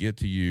and let it get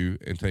to you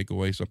and take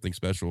away something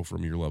special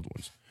from your loved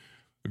ones.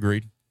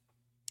 Agreed.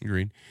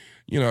 I'm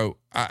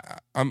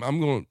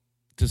going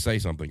to say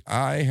something.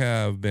 I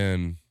have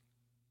been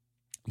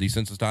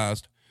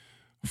desensitized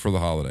for the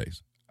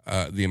holidays.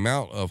 The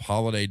amount of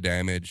holiday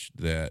damage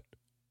that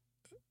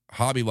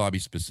Hobby Lobby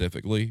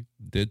specifically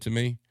did to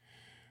me,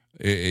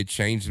 it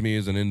changed me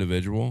as an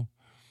individual.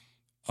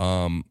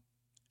 I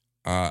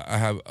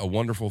have a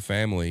wonderful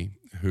family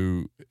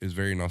who is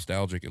very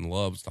nostalgic and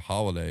loves the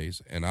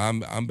holidays, and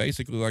I'm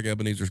basically like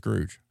Ebenezer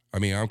Scrooge. I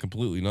mean, I'm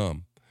completely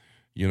numb.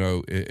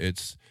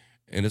 It's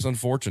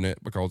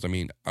unfortunate because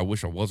I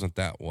wish I wasn't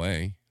that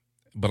way,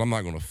 but I'm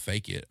not going to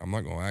fake it. I'm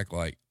not going to act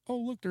like, oh,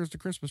 look, there's the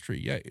Christmas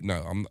tree. Yeah,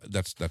 no,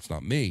 that's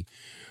not me.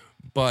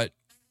 But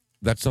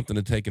that's something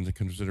to take into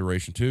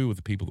consideration too with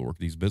the people that work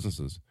these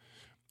businesses.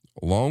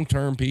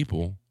 Long-term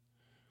people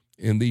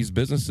in these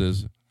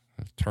businesses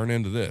turn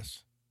into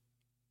this.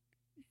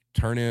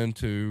 Turn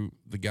into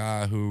the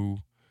guy who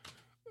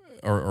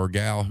or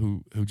gal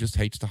who just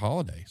hates the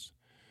holidays.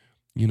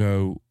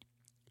 I'm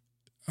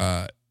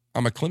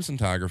a Clemson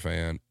Tiger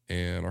fan,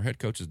 and our head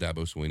coach is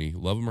Dabo Swinney.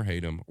 Love him or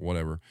hate him,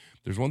 whatever.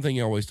 There's one thing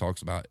he always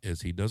talks about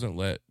is he doesn't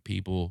let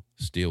people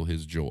steal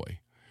his joy.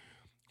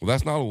 Well,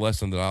 that's not a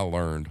lesson that I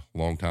learned a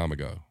long time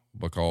ago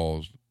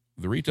because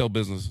the retail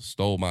business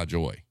stole my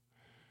joy.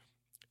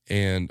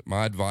 And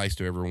my advice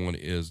to everyone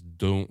is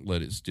don't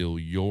let it steal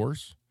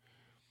yours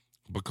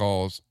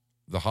because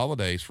the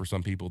holidays, for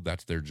some people,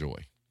 that's their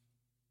joy.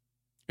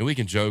 And we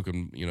can joke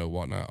and,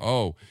 whatnot.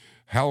 Oh,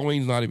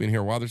 Halloween's not even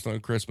here. Why they're still on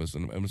Christmas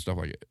and stuff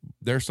like it.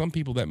 There are some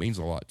people that means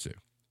a lot to.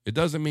 It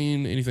doesn't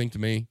mean anything to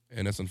me,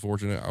 and that's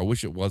unfortunate. I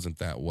wish it wasn't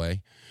that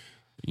way.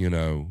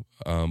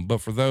 But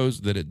for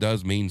those that it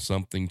does mean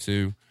something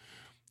to,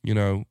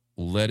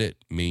 let it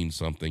mean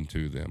something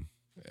to them.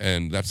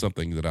 And that's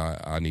something that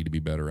I need to be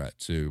better at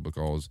too,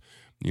 because,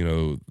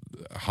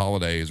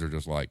 holidays are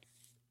just like,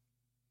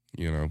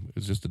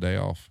 it's just a day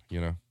off,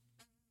 yeah.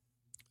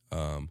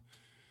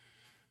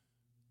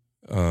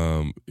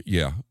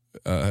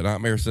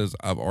 Nightmare says,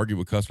 I've argued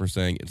with customers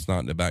saying it's not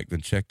in the back,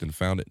 then checked and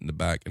found it in the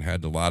back and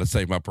had to lie to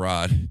save my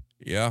pride.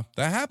 Yeah,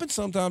 that happens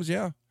sometimes.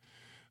 Yeah.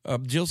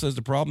 Jill says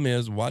the problem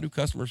is, why do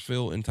customers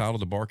feel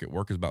entitled to bark at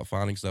workers about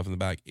finding stuff in the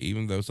back,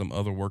 even though some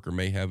other worker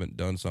may haven't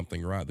done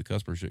something right? The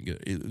customer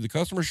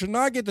should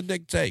not get to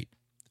dictate.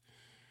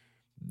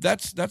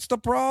 That's the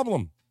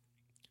problem.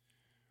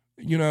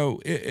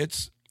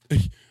 It's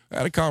I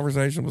had a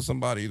conversation with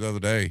somebody the other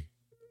day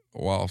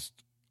whilst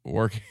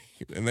working,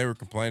 and they were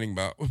complaining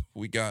about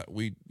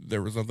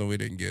there was something we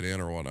didn't get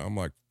in or whatnot. I'm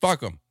like,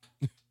 fuck them.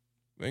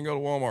 They can go to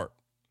Walmart.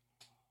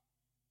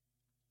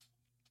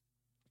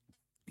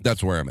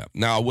 That's where I'm at.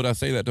 Now, would I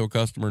say that to a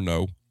customer?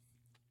 No.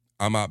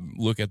 I might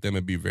look at them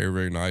and be very,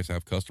 very nice,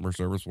 have customer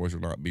service voice or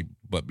not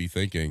but be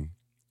thinking,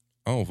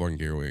 I don't fucking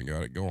care, we ain't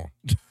got it, go on.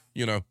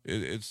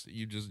 It's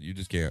you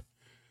just can't.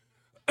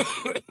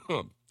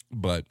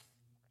 But,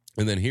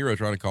 and then Hero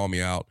trying to call me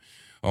out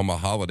on my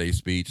holiday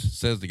speech,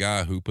 says the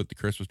guy who put the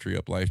Christmas tree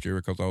up last year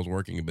because I was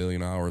working a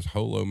billion hours.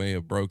 Holo may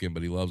have broken,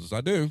 but he loves us.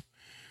 I do.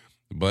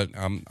 But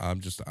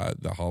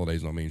the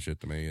holidays don't mean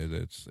shit to me.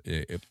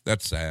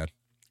 That's sad.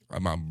 I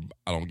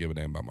don't give a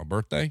damn about my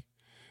birthday.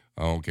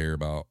 I don't care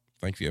about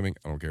Thanksgiving.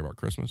 I don't care about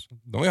Christmas.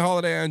 The only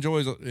holiday I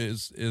enjoy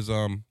is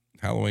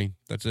Halloween.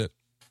 That's it.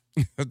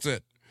 That's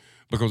it.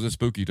 Because it's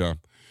spooky time.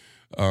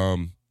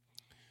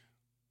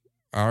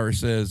 Ira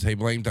says, hey,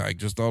 Blame Tag,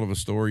 just thought of a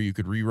story. You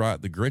could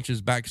rewrite the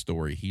Grinch's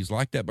backstory. He's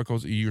like that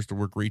because he used to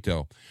work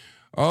retail.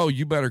 Oh,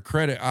 you better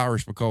credit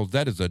Irish because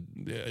that is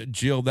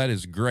Jill, that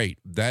is great.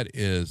 That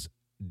is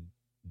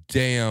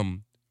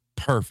damn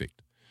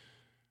perfect.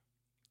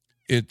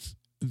 It's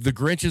the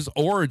Grinch's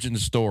origin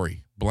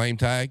story. Blame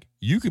Tag.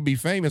 You could be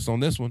famous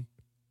on this one.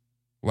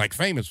 Like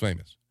famous.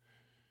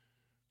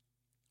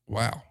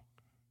 Wow.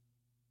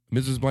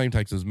 Mrs. Blame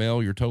Tag says,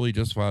 Mel, you're totally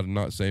justified in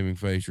not saving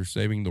face. You're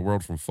saving the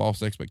world from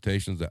false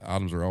expectations that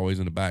items are always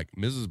in the back.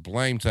 Mrs.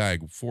 Blame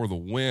Tag for the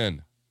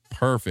win.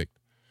 Perfect.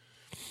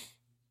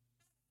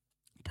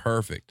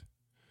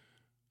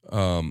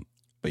 But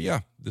yeah,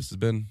 this has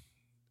been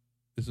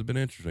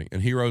interesting.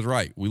 And Hero's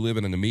right. We live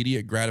in an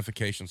immediate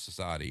gratification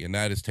society, and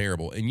that is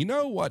terrible. And you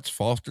know what's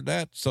fostered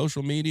that?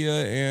 Social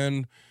media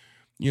and,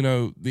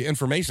 the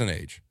information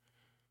age.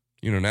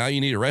 You know, now you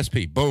need a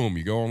recipe. Boom,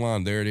 you go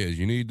online. There it is.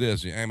 You need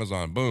this.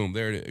 Amazon. Boom,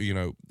 there it is. You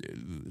know,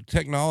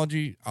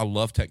 technology. I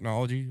love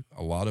technology.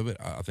 A lot of it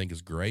I think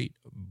is great,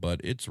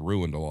 but it's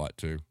ruined a lot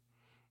too.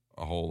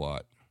 A whole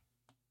lot.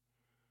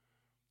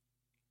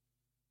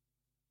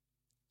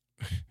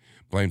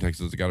 Blame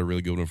Texas. I got a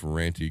really good one from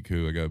Ranty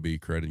Coo. I got to be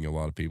crediting a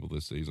lot of people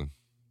this season.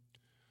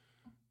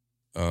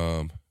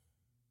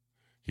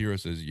 Hero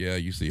says, yeah,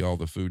 you see all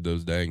the food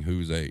those dang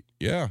who's ate.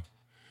 Yeah.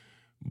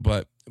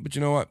 But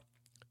you know what?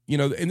 You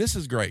know, and this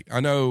is great.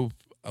 I know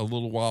a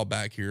little while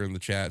back here in the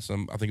chat, I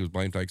think it was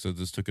Blame Tech said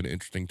this took an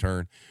interesting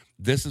turn.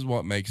 This is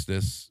what makes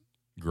this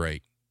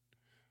great.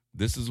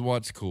 This is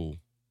what's cool,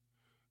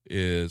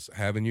 is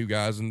having you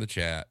guys in the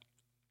chat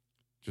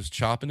just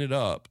chopping it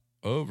up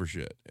over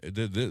shit.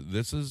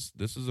 This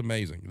is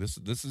amazing. This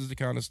is the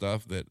kind of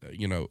stuff that,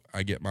 you know,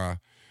 I get my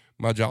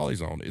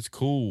jollies on. It's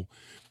cool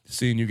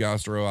seeing you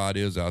guys throw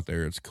ideas out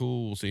there. It's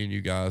cool seeing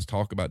you guys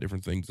talk about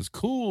different things. It's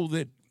cool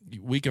that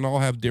we can all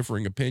have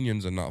differing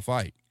opinions and not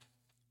fight.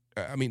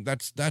 I mean,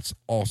 that's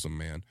awesome,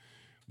 man.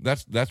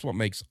 That's what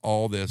makes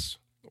all this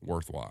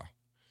worthwhile.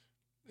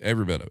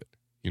 Every bit of it.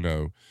 You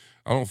know,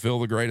 I don't feel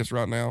the greatest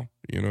right now,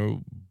 you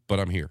know, but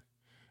I'm here.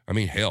 I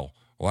mean, hell,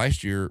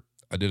 last year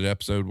I did an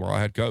episode while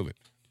I had COVID,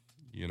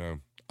 you know.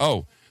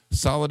 Oh,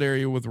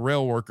 solidarity with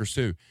rail workers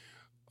too.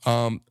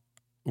 I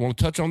want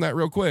to touch on that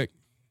real quick.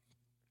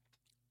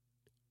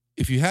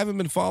 If you haven't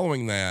been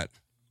following that,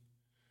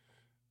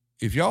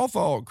 if y'all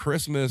thought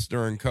Christmas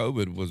during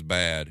COVID was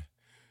bad,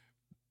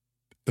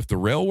 if the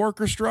rail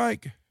workers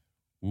strike,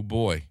 oh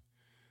boy,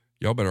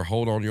 y'all better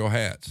hold on to your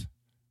hats.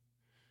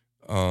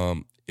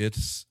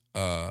 It's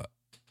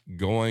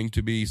going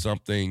to be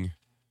something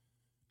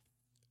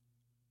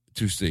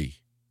to see,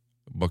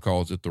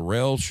 because if the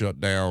rails shut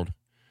down,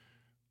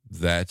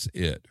 that's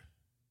it.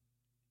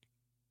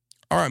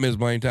 All right, Ms.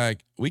 Blaine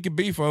Tag, we can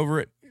beef over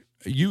it.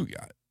 You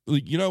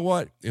know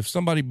what? If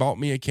somebody bought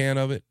me a can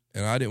of it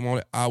and I didn't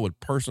want it, I would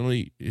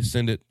personally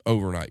send it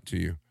overnight to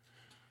you,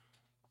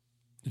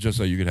 just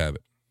so you could have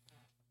it.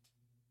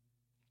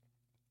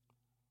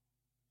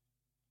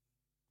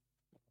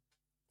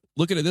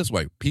 Look at it this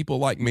way. People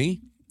like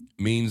me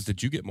means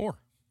that you get more.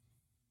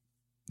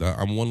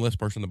 I'm one less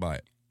person to buy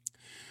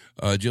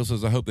it. Jill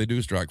says, I hope they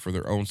do strike for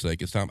their own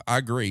sake. It's time. I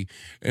agree.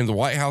 And the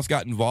White House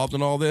got involved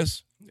in all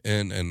this.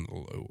 And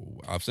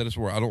I've said this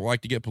before, I don't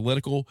like to get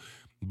political,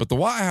 but the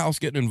White House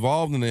getting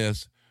involved in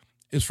this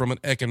is from an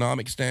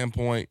economic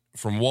standpoint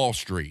from Wall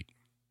Street.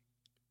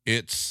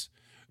 It's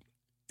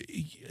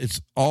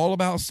all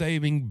about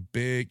saving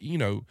big, you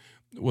know,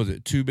 was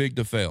it too big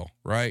to fail,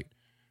 right?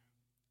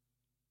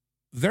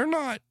 They're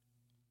not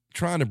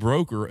trying to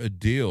broker a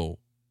deal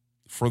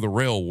for the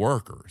rail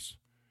workers.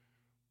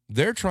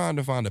 They're trying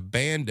to find a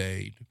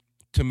Band-Aid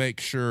to make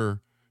sure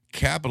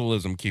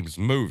capitalism keeps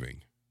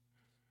moving.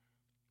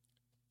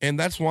 And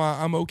that's why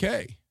I'm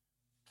okay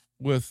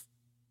with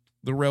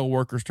the rail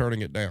workers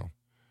turning it down.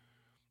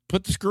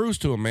 Put the screws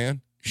to them,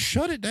 man.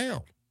 Shut it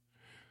down.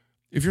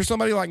 If you're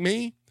somebody like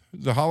me,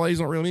 the holidays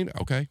don't really mean,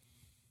 okay.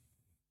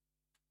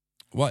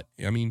 What?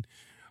 I mean,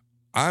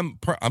 I'm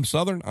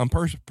Southern. I'm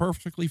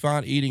perfectly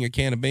fine eating a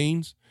can of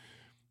beans,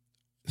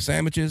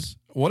 sandwiches,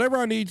 whatever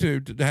I need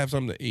to have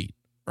something to eat,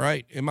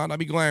 right? It might not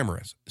be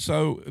glamorous.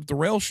 So if the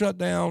rail shut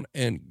down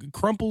and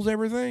crumples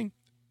everything,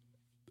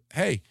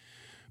 hey,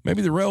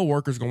 maybe the rail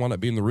workers are going to wind up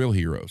being the real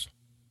heroes,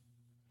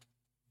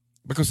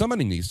 because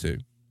somebody needs to.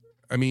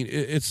 I mean,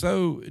 it's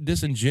so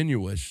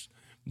disingenuous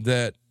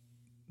that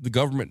the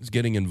government is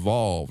getting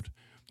involved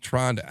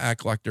trying to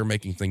act like they're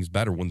making things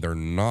better when they're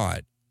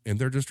not. And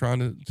they're just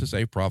trying to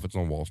save profits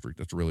on Wall Street.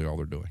 That's really all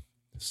they're doing.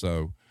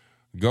 So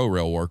go,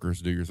 rail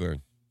workers, do your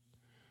thing.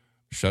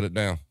 Shut it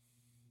down.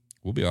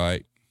 We'll be all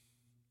right.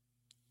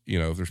 You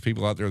know, if there's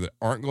people out there that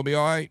aren't going to be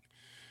all right,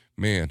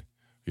 man,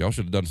 y'all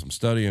should have done some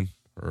studying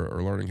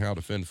or learning how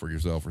to fend for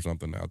yourself or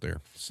something out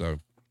there. So,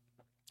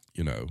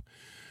 you know,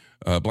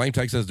 Blame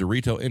Tech says the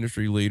Retail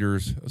Industry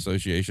Leaders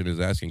Association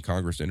is asking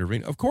Congress to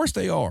intervene. Of course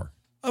they are.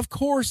 Of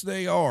course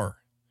they are.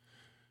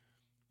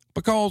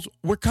 Because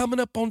we're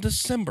coming up on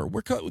December.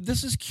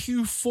 This is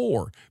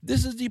Q4.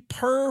 This is the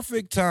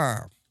perfect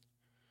time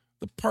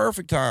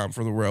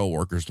for the rail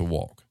workers to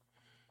walk.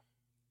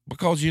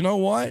 Because you know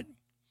what?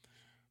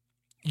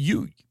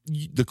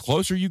 The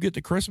closer you get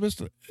to Christmas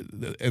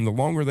and the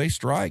longer they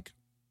strike,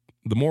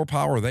 the more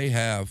power they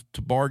have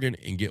to bargain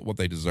and get what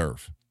they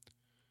deserve.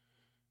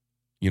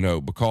 You know,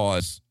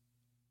 because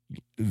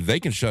they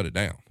can shut it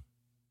down.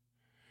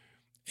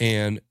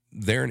 And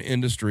they're an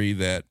industry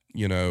that,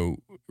 you know,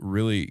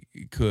 really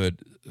could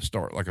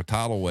start like a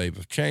tidal wave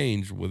of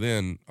change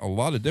within a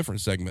lot of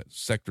different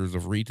sectors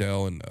of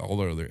retail and all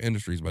the other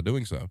industries by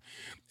doing so.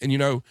 And, you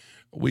know,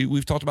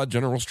 we've talked about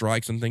general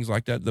strikes and things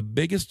like that. The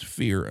biggest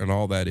fear and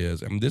all that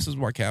is, and this is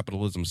why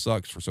capitalism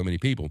sucks for so many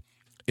people,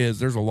 is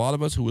there's a lot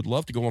of us who would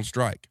love to go on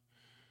strike,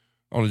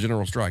 on a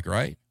general strike,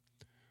 right?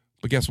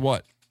 But guess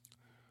what?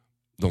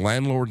 The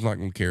landlord's not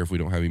going to care if we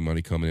don't have any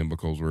money coming in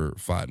because we're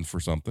fighting for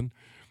something.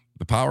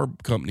 The power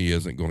company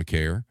isn't going to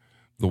care.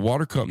 The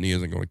water company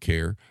isn't going to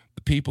care.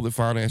 The people that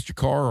financed your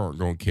car aren't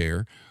going to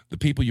care. The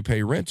people you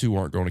pay rent to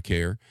aren't going to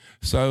care.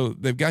 So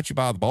they've got you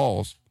by the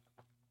balls.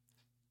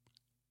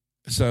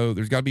 So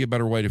there's got to be a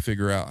better way to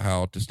figure out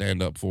how to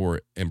stand up for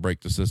it and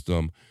break the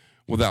system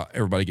without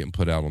everybody getting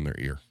put out on their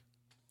ear.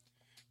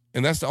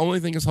 And that's the only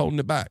thing that's holding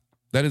it back.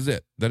 That is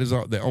it. That is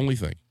the only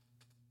thing.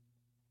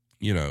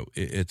 You know,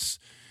 it's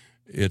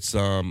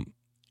the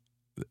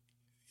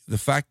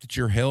fact that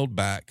you're held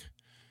back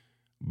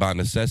by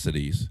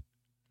necessities.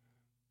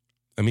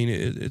 I mean,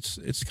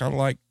 it's kind of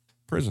like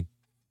prison,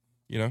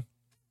 you know,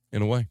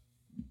 in a way.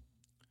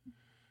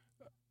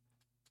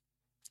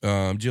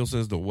 Jill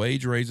says the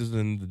wage raises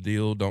in the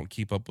deal don't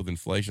keep up with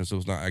inflation, so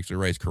it's not actually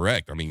raised.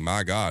 Correct. I mean,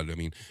 my God. I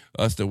mean,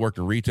 us that work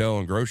in retail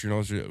and grocery and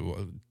all shit,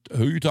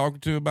 who you talking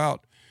to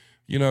about,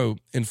 you know,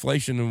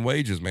 inflation and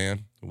wages,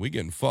 man? We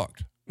getting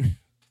fucked.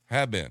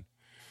 Have been.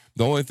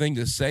 The only thing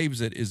that saves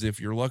it is if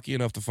you're lucky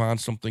enough to find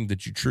something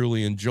that you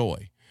truly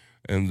enjoy,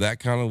 and that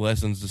kind of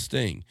lessens the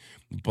sting.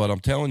 But I'm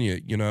telling you,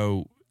 you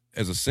know,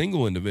 as a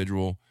single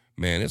individual,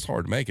 man, it's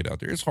hard to make it out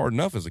there. It's hard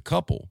enough as a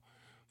couple,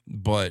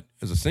 but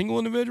as a single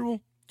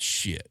individual,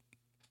 shit,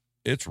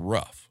 it's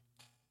rough.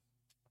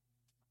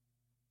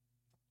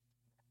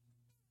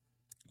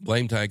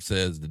 Blame Tag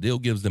says the deal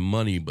gives them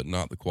money, but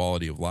not the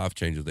quality of life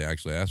changes they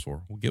actually asked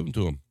for. We'll give them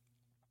to them.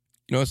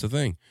 You know, that's the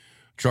thing.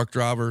 Truck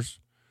drivers,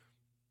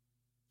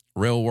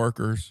 rail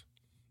workers,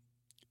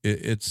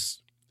 it's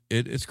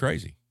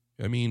crazy.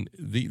 I mean,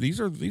 these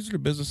are the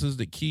businesses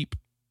that keep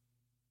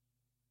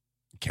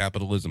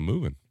capitalism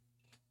moving,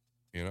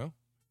 you know?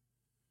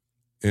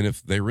 And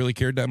if they really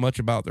cared that much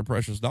about their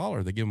precious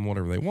dollar, they give them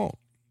whatever they want.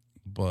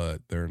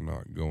 But they're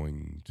not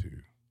going to.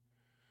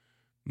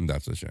 And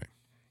that's a shame.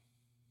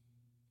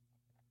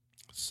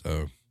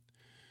 So,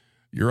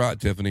 you're right,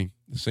 Tiffany.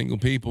 Single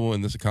people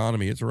in this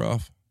economy, it's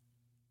rough.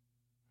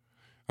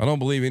 I don't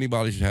believe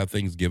anybody should have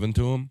things given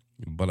to them,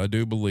 but I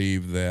do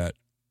believe that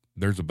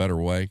there's a better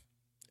way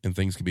and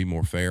things can be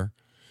more fair.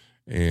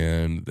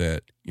 And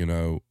that, you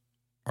know,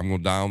 I'm going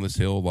to die on this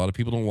hill. A lot of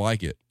people don't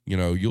like it. You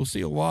know, you'll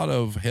see a lot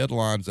of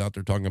headlines out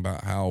there talking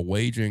about how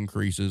wage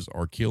increases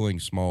are killing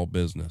small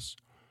business.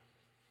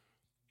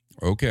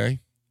 Okay.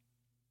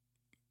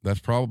 That's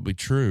probably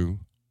true.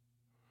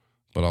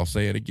 But I'll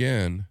say it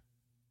again.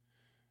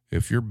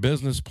 If your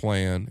business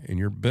plan and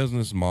your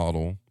business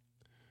model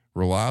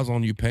relies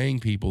on you paying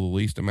people the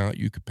least amount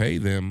you could pay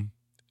them,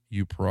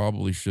 you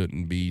probably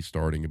shouldn't be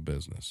starting a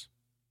business.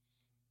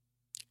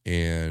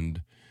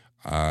 And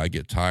I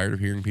get tired of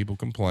hearing people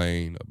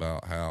complain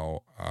about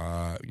how,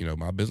 you know,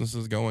 my business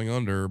is going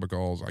under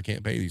because I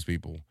can't pay these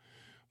people.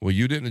 Well,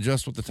 you didn't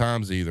adjust with the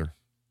times either.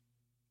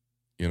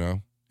 You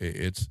know,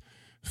 it's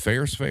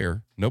fair's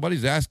fair.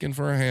 Nobody's asking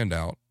for a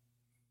handout.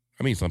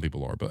 I mean, some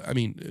people are, but I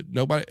mean,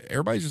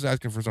 everybody's just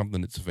asking for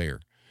something that's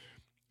fair.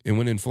 And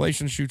when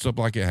inflation shoots up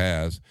like it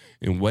has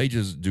and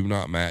wages do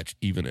not match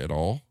even at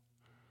all,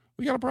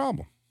 we got a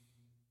problem.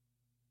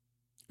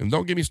 And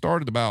don't get me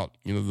started about,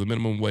 you know, the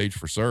minimum wage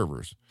for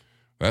servers.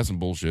 That's some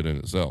bullshit in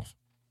itself.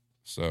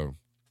 So,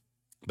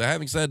 but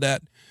having said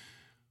that,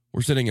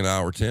 we're sitting at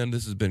hour 10.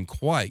 This has been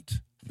quite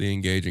the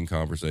engaging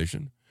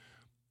conversation.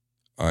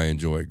 I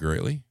enjoy it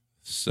greatly.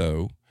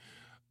 So,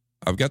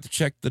 I've got to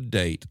check the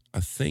date.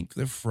 I think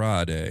the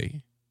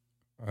Friday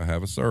I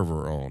have a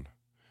server on.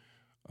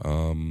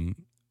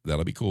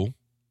 That'll be cool.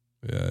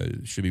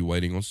 Should be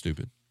waiting on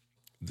Stupid.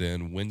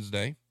 Then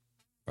Wednesday,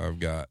 I've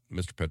got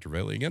Mr.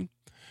 Petrovelli again.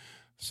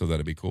 So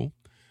that'll be cool.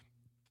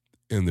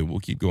 And then we'll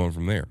keep going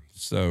from there.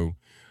 So,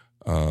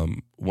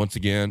 once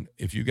again,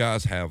 if you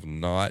guys have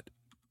not,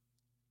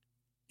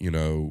 you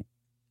know,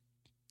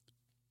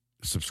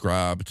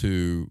 subscribed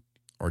to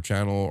our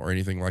channel or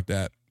anything like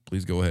that,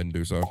 please go ahead and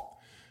do so.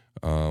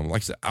 Like I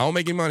said, I don't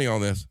make any money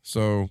on this,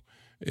 so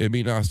it'd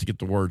be nice to get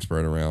the word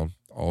spread around.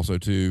 Also,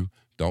 too,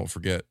 don't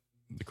forget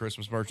the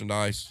Christmas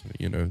merchandise.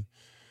 You know,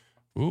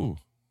 ooh,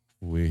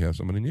 we have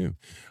somebody new.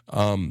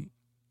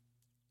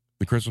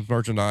 The Christmas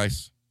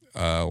merchandise,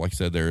 like I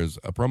said, there is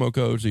a promo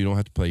code, so you don't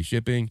have to pay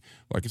shipping.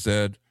 Like I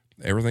said,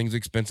 everything's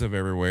expensive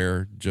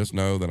everywhere. Just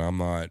know that I'm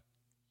not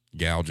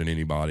gouging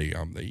anybody.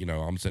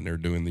 I'm sitting there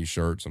doing these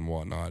shirts and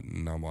whatnot,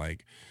 and I'm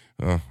like,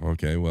 oh,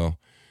 okay, well.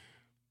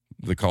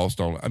 The cost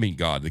on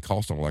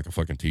like a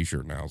fucking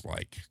t-shirt now is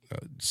like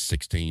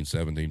 $16,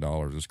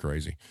 $17. It's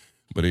crazy.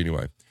 But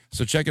anyway,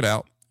 so check it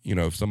out. You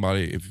know, if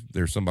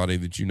there's somebody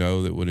that you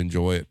know that would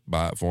enjoy it,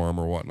 buy it for them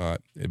or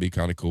whatnot, it'd be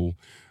kind of cool.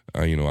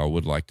 You know, I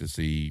would like to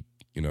see,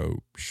 you know,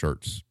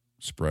 shirts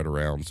spread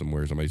around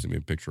somewhere. Somebody send me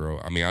a picture of.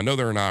 I mean, I know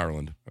they're in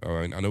Ireland.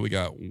 I know we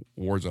got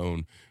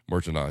Warzone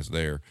merchandise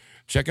there.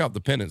 Check out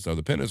the pennants, though.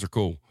 The pennants are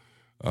cool.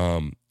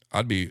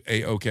 I'd be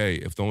A-okay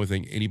if the only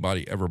thing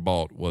anybody ever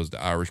bought was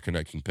the Irish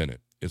Connection pennant.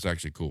 It's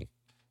actually cool.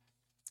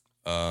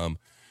 The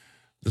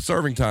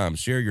serving times.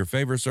 Share your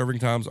favorite serving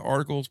times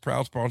articles.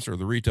 Proud sponsor of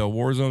the Retail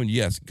Warzone.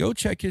 Yes, go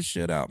check his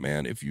shit out,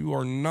 man. If you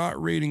are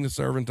not reading the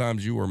serving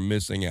times, you are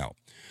missing out.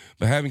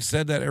 But having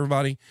said that,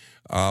 everybody,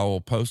 I'll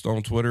post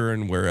on Twitter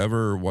and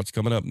wherever what's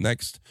coming up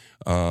next.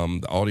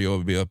 The audio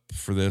will be up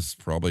for this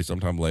probably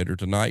sometime later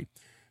tonight.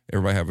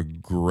 Everybody have a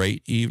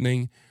great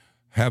evening.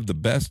 Have the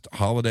best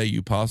holiday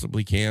you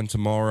possibly can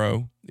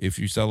tomorrow if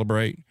you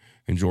celebrate.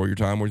 Enjoy your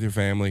time with your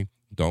family.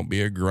 Don't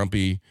be a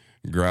grumpy,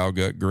 growl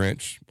gut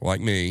Grinch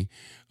like me.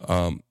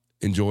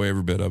 Enjoy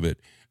every bit of it.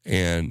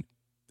 And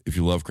if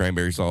you love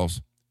cranberry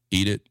sauce,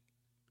 eat it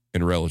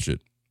and relish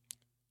it.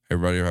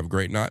 Everybody have a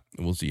great night,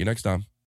 and we'll see you next time.